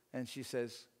 And she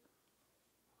says,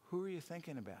 who are you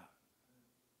thinking about?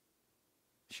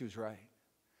 She was right.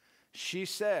 She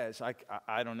says,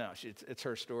 I don't know, it's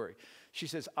her story. She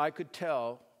says, I could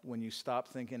tell when you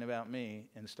stopped thinking about me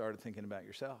and started thinking about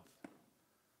yourself.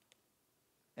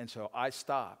 And so I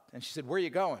stopped. And she said, where are you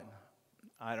going?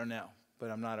 I don't know, but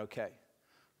I'm not okay.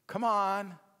 Come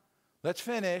on, let's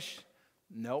finish.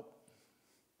 Nope.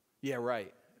 Yeah,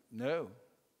 right. No.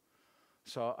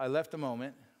 So I left the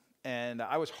moment, and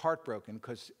I was heartbroken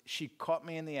because she caught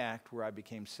me in the act where I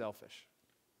became selfish.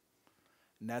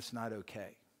 And that's not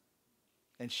okay.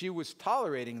 And she was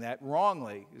tolerating that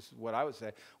wrongly, is what I would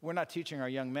say. We're not teaching our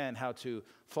young men how to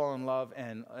fall in love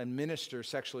and minister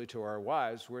sexually to our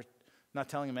wives. We're not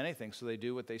telling them anything, so they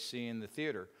do what they see in the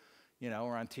theater,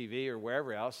 or on TV or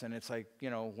wherever else. And it's like,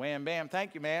 wham, bam,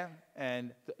 thank you, ma'am.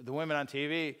 And the women on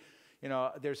TV,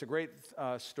 there's a great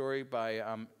story by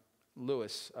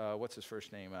Lewis, what's his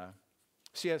first name?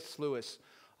 C.S. Lewis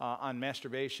on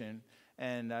masturbation.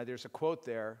 And there's a quote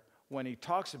there when he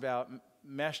talks about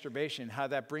masturbation, how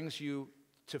that brings you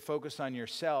to focus on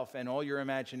yourself and all your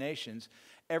imaginations.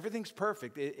 Everything's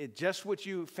perfect. It just what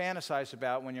you fantasize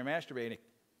about when you're masturbating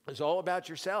is all about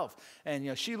yourself.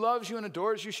 And, she loves you and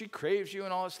adores you. She craves you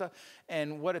and all that stuff.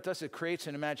 And what it does, it creates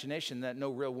an imagination that no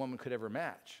real woman could ever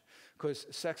match. Because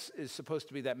sex is supposed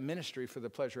to be that ministry for the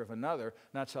pleasure of another,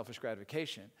 not selfish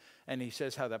gratification. And he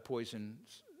says how that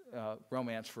poisons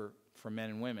romance for men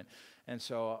and women. And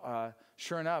so,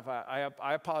 sure enough, I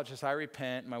apologize. I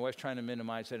repent. My wife's trying to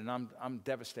minimize it, and I'm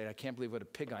devastated. I can't believe what a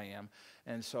pig I am.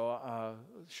 And so,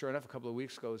 sure enough, a couple of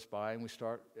weeks goes by, and we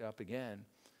start up again.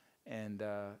 And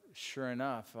sure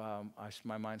enough,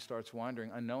 my mind starts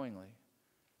wandering unknowingly.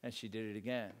 And she did it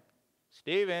again.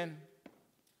 Stephen,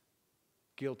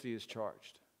 guilty is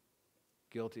charged.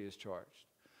 Guilty is charged.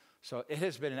 So it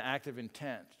has been an active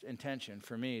intention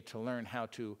for me to learn how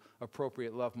to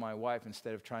appropriate love my wife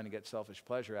instead of trying to get selfish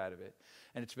pleasure out of it.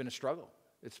 And it's been a struggle.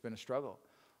 It's been a struggle.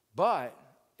 But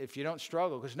if you don't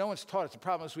struggle, because no one's taught us, the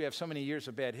problem is we have so many years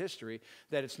of bad history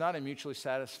that it's not a mutually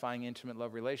satisfying, intimate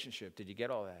love relationship. Did you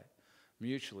get all that?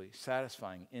 Mutually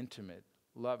satisfying, intimate,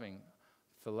 loving,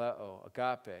 phileo,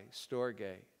 agape,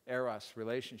 storge, eros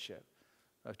relationship,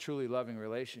 a truly loving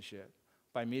relationship.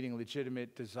 by meeting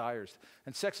legitimate desires.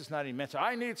 And sex is not even meant to,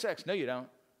 I need sex. No, you don't.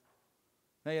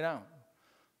 No, you don't.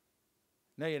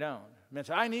 No, you don't. Men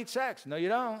say, I need sex. No, you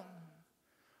don't.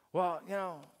 Well,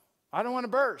 I don't want to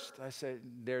burst. I say,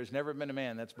 there's never been a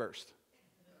man that's burst.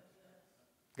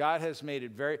 God has made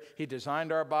it He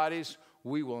designed our bodies.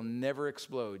 We will never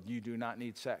explode. You do not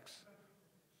need sex.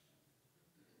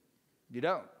 You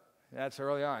don't. That's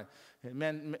early on.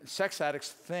 Sex addicts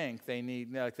think they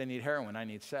need heroin. I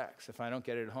need sex. If I don't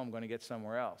get it at home, I'm going to get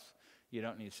somewhere else. You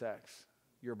don't need sex.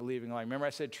 You're believing a lie. Remember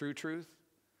I said true truth?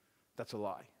 That's a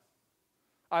lie.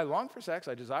 I long for sex.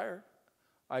 I desire.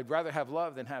 I'd rather have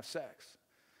love than have sex.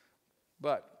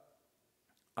 But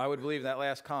I would believe that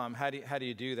last column. How do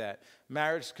you do that?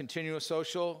 Marriage, continuous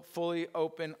social, fully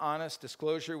open, honest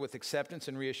disclosure with acceptance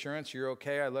and reassurance. You're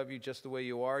okay. I love you just the way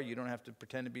you are. You don't have to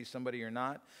pretend to be somebody you're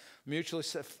not.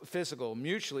 Physical,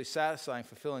 mutually satisfying,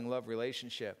 fulfilling love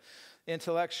relationship.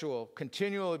 Intellectual,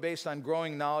 continually based on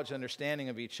growing knowledge and understanding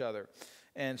of each other.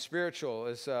 And spiritual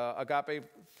is agape,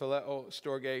 phileo,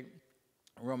 storge,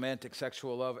 romantic,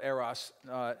 sexual love, eros,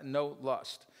 no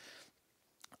lust.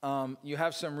 You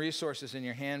have some resources in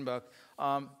your handbook.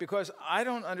 Because I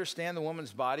don't understand the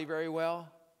woman's body very well,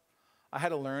 I had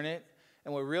to learn it.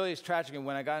 And what really is tragic, and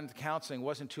when I got into counseling, it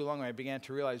wasn't too long when I began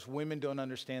to realize women don't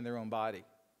understand their own body.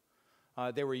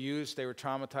 They were used, they were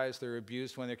traumatized, they were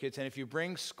abused when they're kids. And if you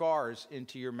bring scars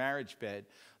into your marriage bed,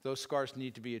 those scars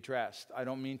need to be addressed. I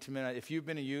don't mean to minimize. If you've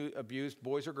been abused,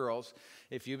 boys or girls,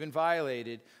 if you've been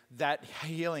violated, that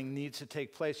healing needs to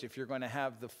take place if you're going to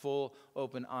have the full,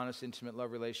 open, honest, intimate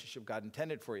love relationship God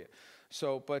intended for you.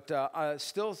 So, but I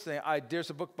still think,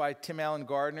 there's a book by Tim Allen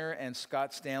Gardner and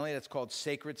Scott Stanley that's called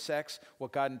Sacred Sex,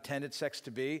 What God Intended Sex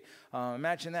to Be.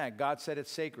 Imagine that. God said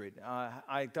it's sacred.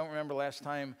 I don't remember last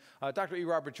time, Dr. E.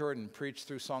 Robert Jordan preached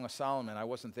through Song of Solomon. I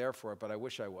wasn't there for it, but I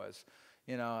wish I was.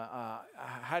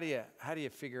 How do you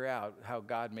figure out how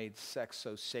God made sex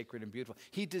so sacred and beautiful?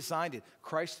 He designed it.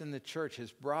 Christ and the church,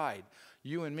 his bride,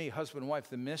 you and me, husband and wife,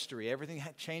 the mystery. Everything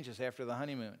changes after the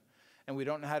honeymoon. And we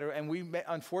don't know how to, and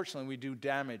unfortunately, we do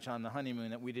damage on the honeymoon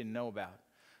that we didn't know about.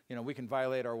 We can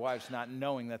violate our wives not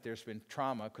knowing that there's been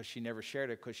trauma because she never shared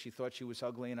it because she thought she was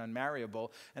ugly and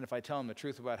unmarriable. And if I tell him the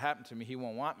truth about what happened to me, he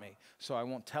won't want me. So I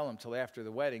won't tell him till after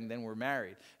the wedding, then we're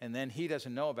married. And then he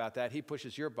doesn't know about that. He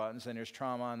pushes your buttons and there's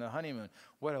trauma on the honeymoon.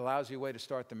 What a lousy way to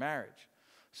start the marriage.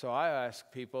 So I ask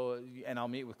people, and I'll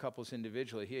meet with couples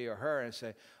individually, he or her, and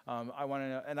say, I want to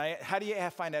know, and how do you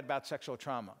find out about sexual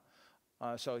trauma?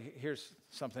 So here's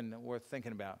something worth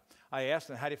thinking about. I asked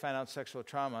them, how do you find out sexual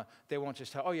trauma? They won't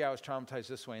just tell, oh yeah, I was traumatized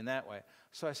this way and that way.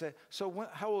 So I said,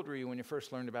 how old were you when you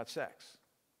first learned about sex?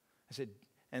 I said,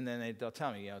 and then they'll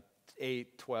tell me,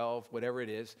 8, 12, whatever it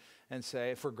is, and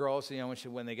say, for girls,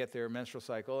 when they get their menstrual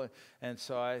cycle. And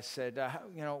so I said,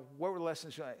 what were the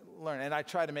lessons I learned? And I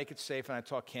try to make it safe, and I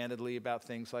talk candidly about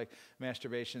things like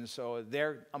masturbation. So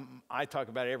I talk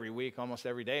about it every week, almost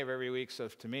every day of every week. So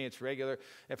to me, it's regular.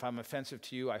 If I'm offensive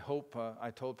to you, I hope,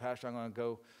 I told Pastor I'm going to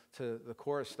go to the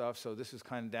chorus stuff. So this is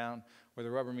kind of down where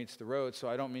the rubber meets the road. So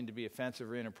I don't mean to be offensive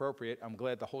or inappropriate. I'm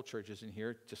glad the whole church is in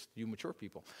here, just you mature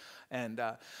people. And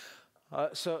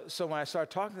so when I started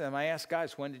talking to them, I asked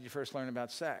guys, when did you first learn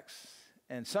about sex?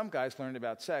 And some guys learned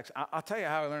about sex. I'll tell you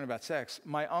how I learned about sex.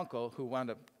 My uncle, who wound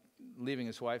up leaving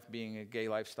his wife, being a gay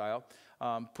lifestyle,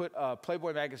 put a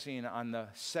Playboy magazine on the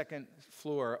second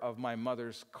floor of my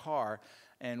mother's car.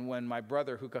 And when my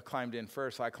brother, who climbed in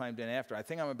first, I climbed in after. I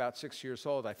think I'm about 6 years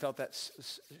old. I felt that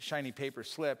shiny paper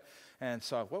slip. And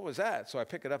so what was that? So I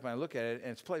pick it up and I look at it,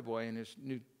 and it's Playboy, and there's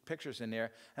new pictures in there.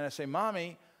 And I say,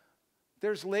 Mommy,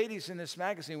 there's ladies in this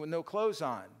magazine with no clothes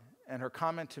on. And her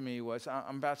comment to me was,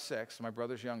 I'm about 6, my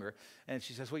brother's younger, and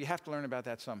she says, well, you have to learn about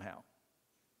that somehow.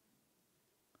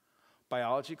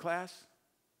 Biology class,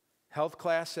 health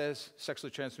class says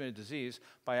sexually transmitted disease,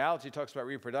 biology talks about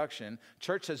reproduction,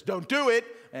 church says don't do it,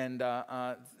 and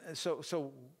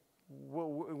so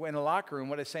in the locker room,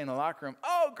 what I say in the locker room,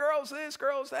 oh, girls this,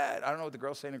 girls that. I don't know what the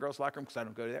girls say in the girls' locker room because I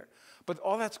don't go there. But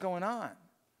all that's going on.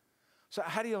 So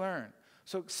how do you learn?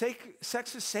 So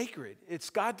sex is sacred. It's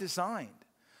God designed.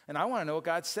 And I want to know what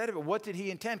God said of it. What did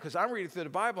he intend? Because I'm reading through the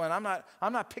Bible, and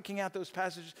I'm not picking out those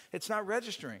passages. It's not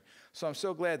registering. So I'm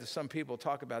so glad that some people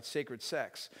talk about sacred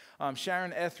sex.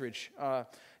 Sharon Etheridge,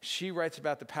 she writes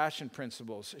about the passion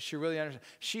principles. She really understands.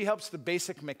 She helps the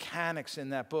basic mechanics in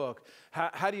that book.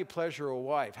 How do you pleasure a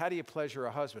wife? How do you pleasure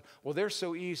a husband? Well, they're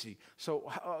so easy. So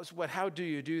how do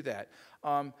you do that?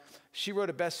 She wrote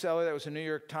a bestseller that was in New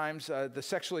York Times, The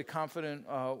Sexually Confident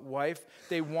Wife.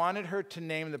 They wanted her to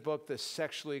name the book The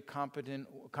Sexually Confident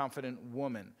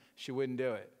Woman. She wouldn't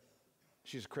do it.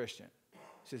 She's a Christian.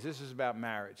 He says, this is about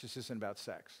marriage. This isn't about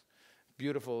sex.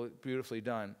 Beautifully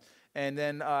done. And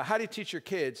then how do you teach your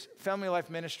kids? Family Life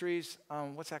Ministries,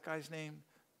 what's that guy's name?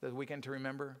 The Weekend to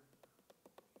Remember?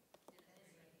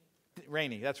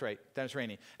 Rainey, that's right, Dennis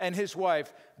Rainey. And his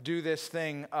wife do this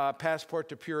thing, Passport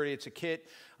to Purity. It's a kit.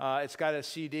 It's got a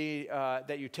CD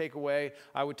that you take away.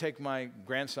 I would take my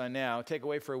grandson now, take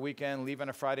away for a weekend, leave on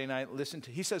a Friday night, listen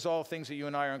to. He says all the things that you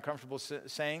and I are uncomfortable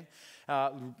saying.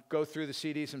 Go through the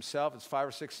CDs himself. It's 5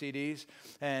 or 6 CDs.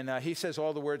 And he says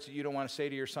all the words that you don't want to say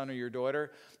to your son or your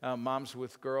daughter, moms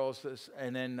with girls.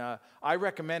 And then I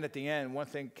recommend at the end, one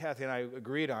thing Kathy and I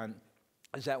agreed on,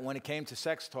 is that when it came to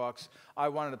sex talks, I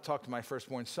wanted to talk to my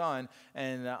firstborn son,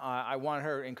 and I wanted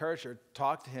her to encourage her,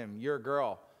 talk to him. You're a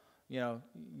girl. You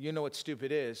know what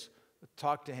stupid is.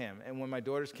 Talk to him. And when my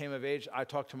daughters came of age, I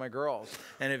talked to my girls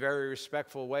in a very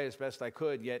respectful way as best I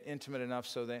could, yet intimate enough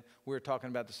so that we were talking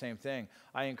about the same thing.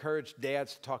 I encourage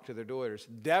dads to talk to their daughters.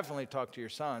 Definitely talk to your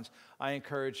sons. I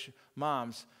encourage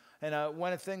moms. And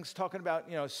one of the things talking about,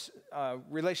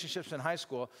 relationships in high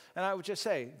school, and I would just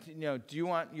say, do you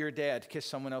want your dad to kiss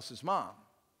someone else's mom?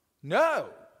 No.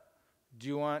 Do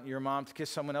you want your mom to kiss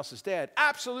someone else's dad?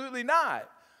 Absolutely not.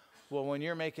 Well, when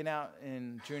you're making out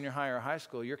in junior high or high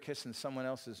school, you're kissing someone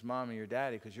else's mom or your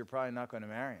daddy because you're probably not going to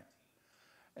marry him.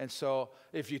 And so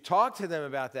if you talk to them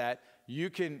about that, you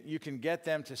can get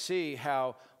them to see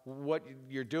how what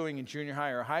you're doing in junior high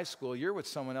or high school, you're with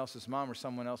someone else's mom or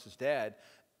someone else's dad.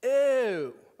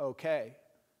 Ew, okay.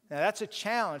 Now that's a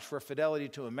challenge for fidelity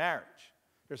to a marriage.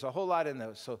 There's a whole lot in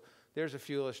those. So there's a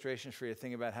few illustrations for you to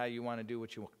think about how you want to do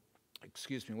what you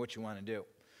want to do.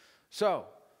 So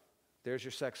there's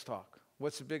your sex talk.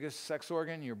 What's the biggest sex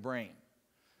organ? Your brain.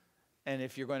 And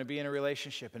if you're going to be in a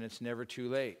relationship and it's never too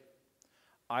late,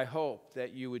 I hope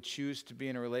that you would choose to be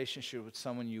in a relationship with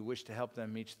someone you wish to help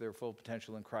them reach their full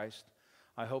potential in Christ.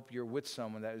 I hope you're with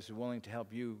someone that is willing to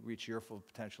help you reach your full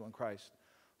potential in Christ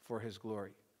for his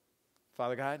glory.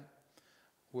 Father God,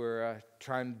 we're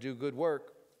trying to do good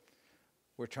work.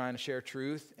 We're trying to share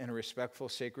truth in a respectful,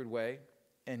 sacred way,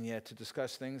 and yet to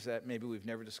discuss things that maybe we've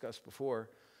never discussed before.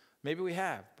 Maybe we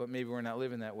have, but maybe we're not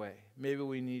living that way. Maybe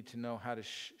we need to know how to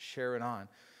share it on.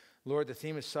 Lord, the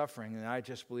theme is suffering, and I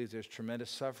just believe there's tremendous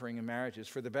suffering in marriages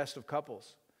for the best of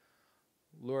couples.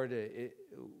 Lord,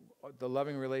 the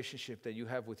loving relationship that you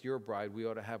have with your bride, we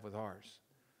ought to have with ours.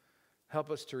 Help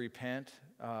us to repent.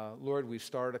 Lord, we've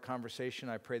started a conversation.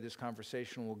 I pray this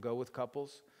conversation will go with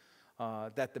couples,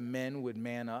 that the men would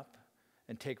man up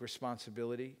and take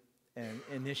responsibility and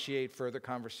initiate further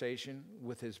conversation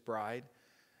with his bride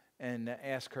and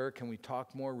ask her, can we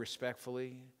talk more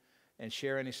respectfully and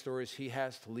share any stories he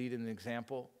has to lead an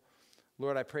example.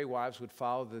 Lord, I pray wives would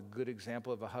follow the good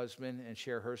example of a husband and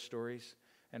share her stories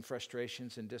and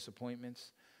frustrations and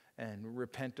disappointments and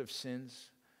repent of sins.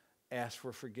 Ask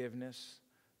for forgiveness,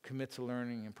 commit to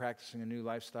learning and practicing a new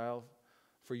lifestyle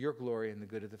for your glory and the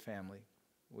good of the family.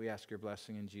 We ask your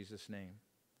blessing in Jesus' name.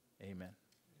 Amen.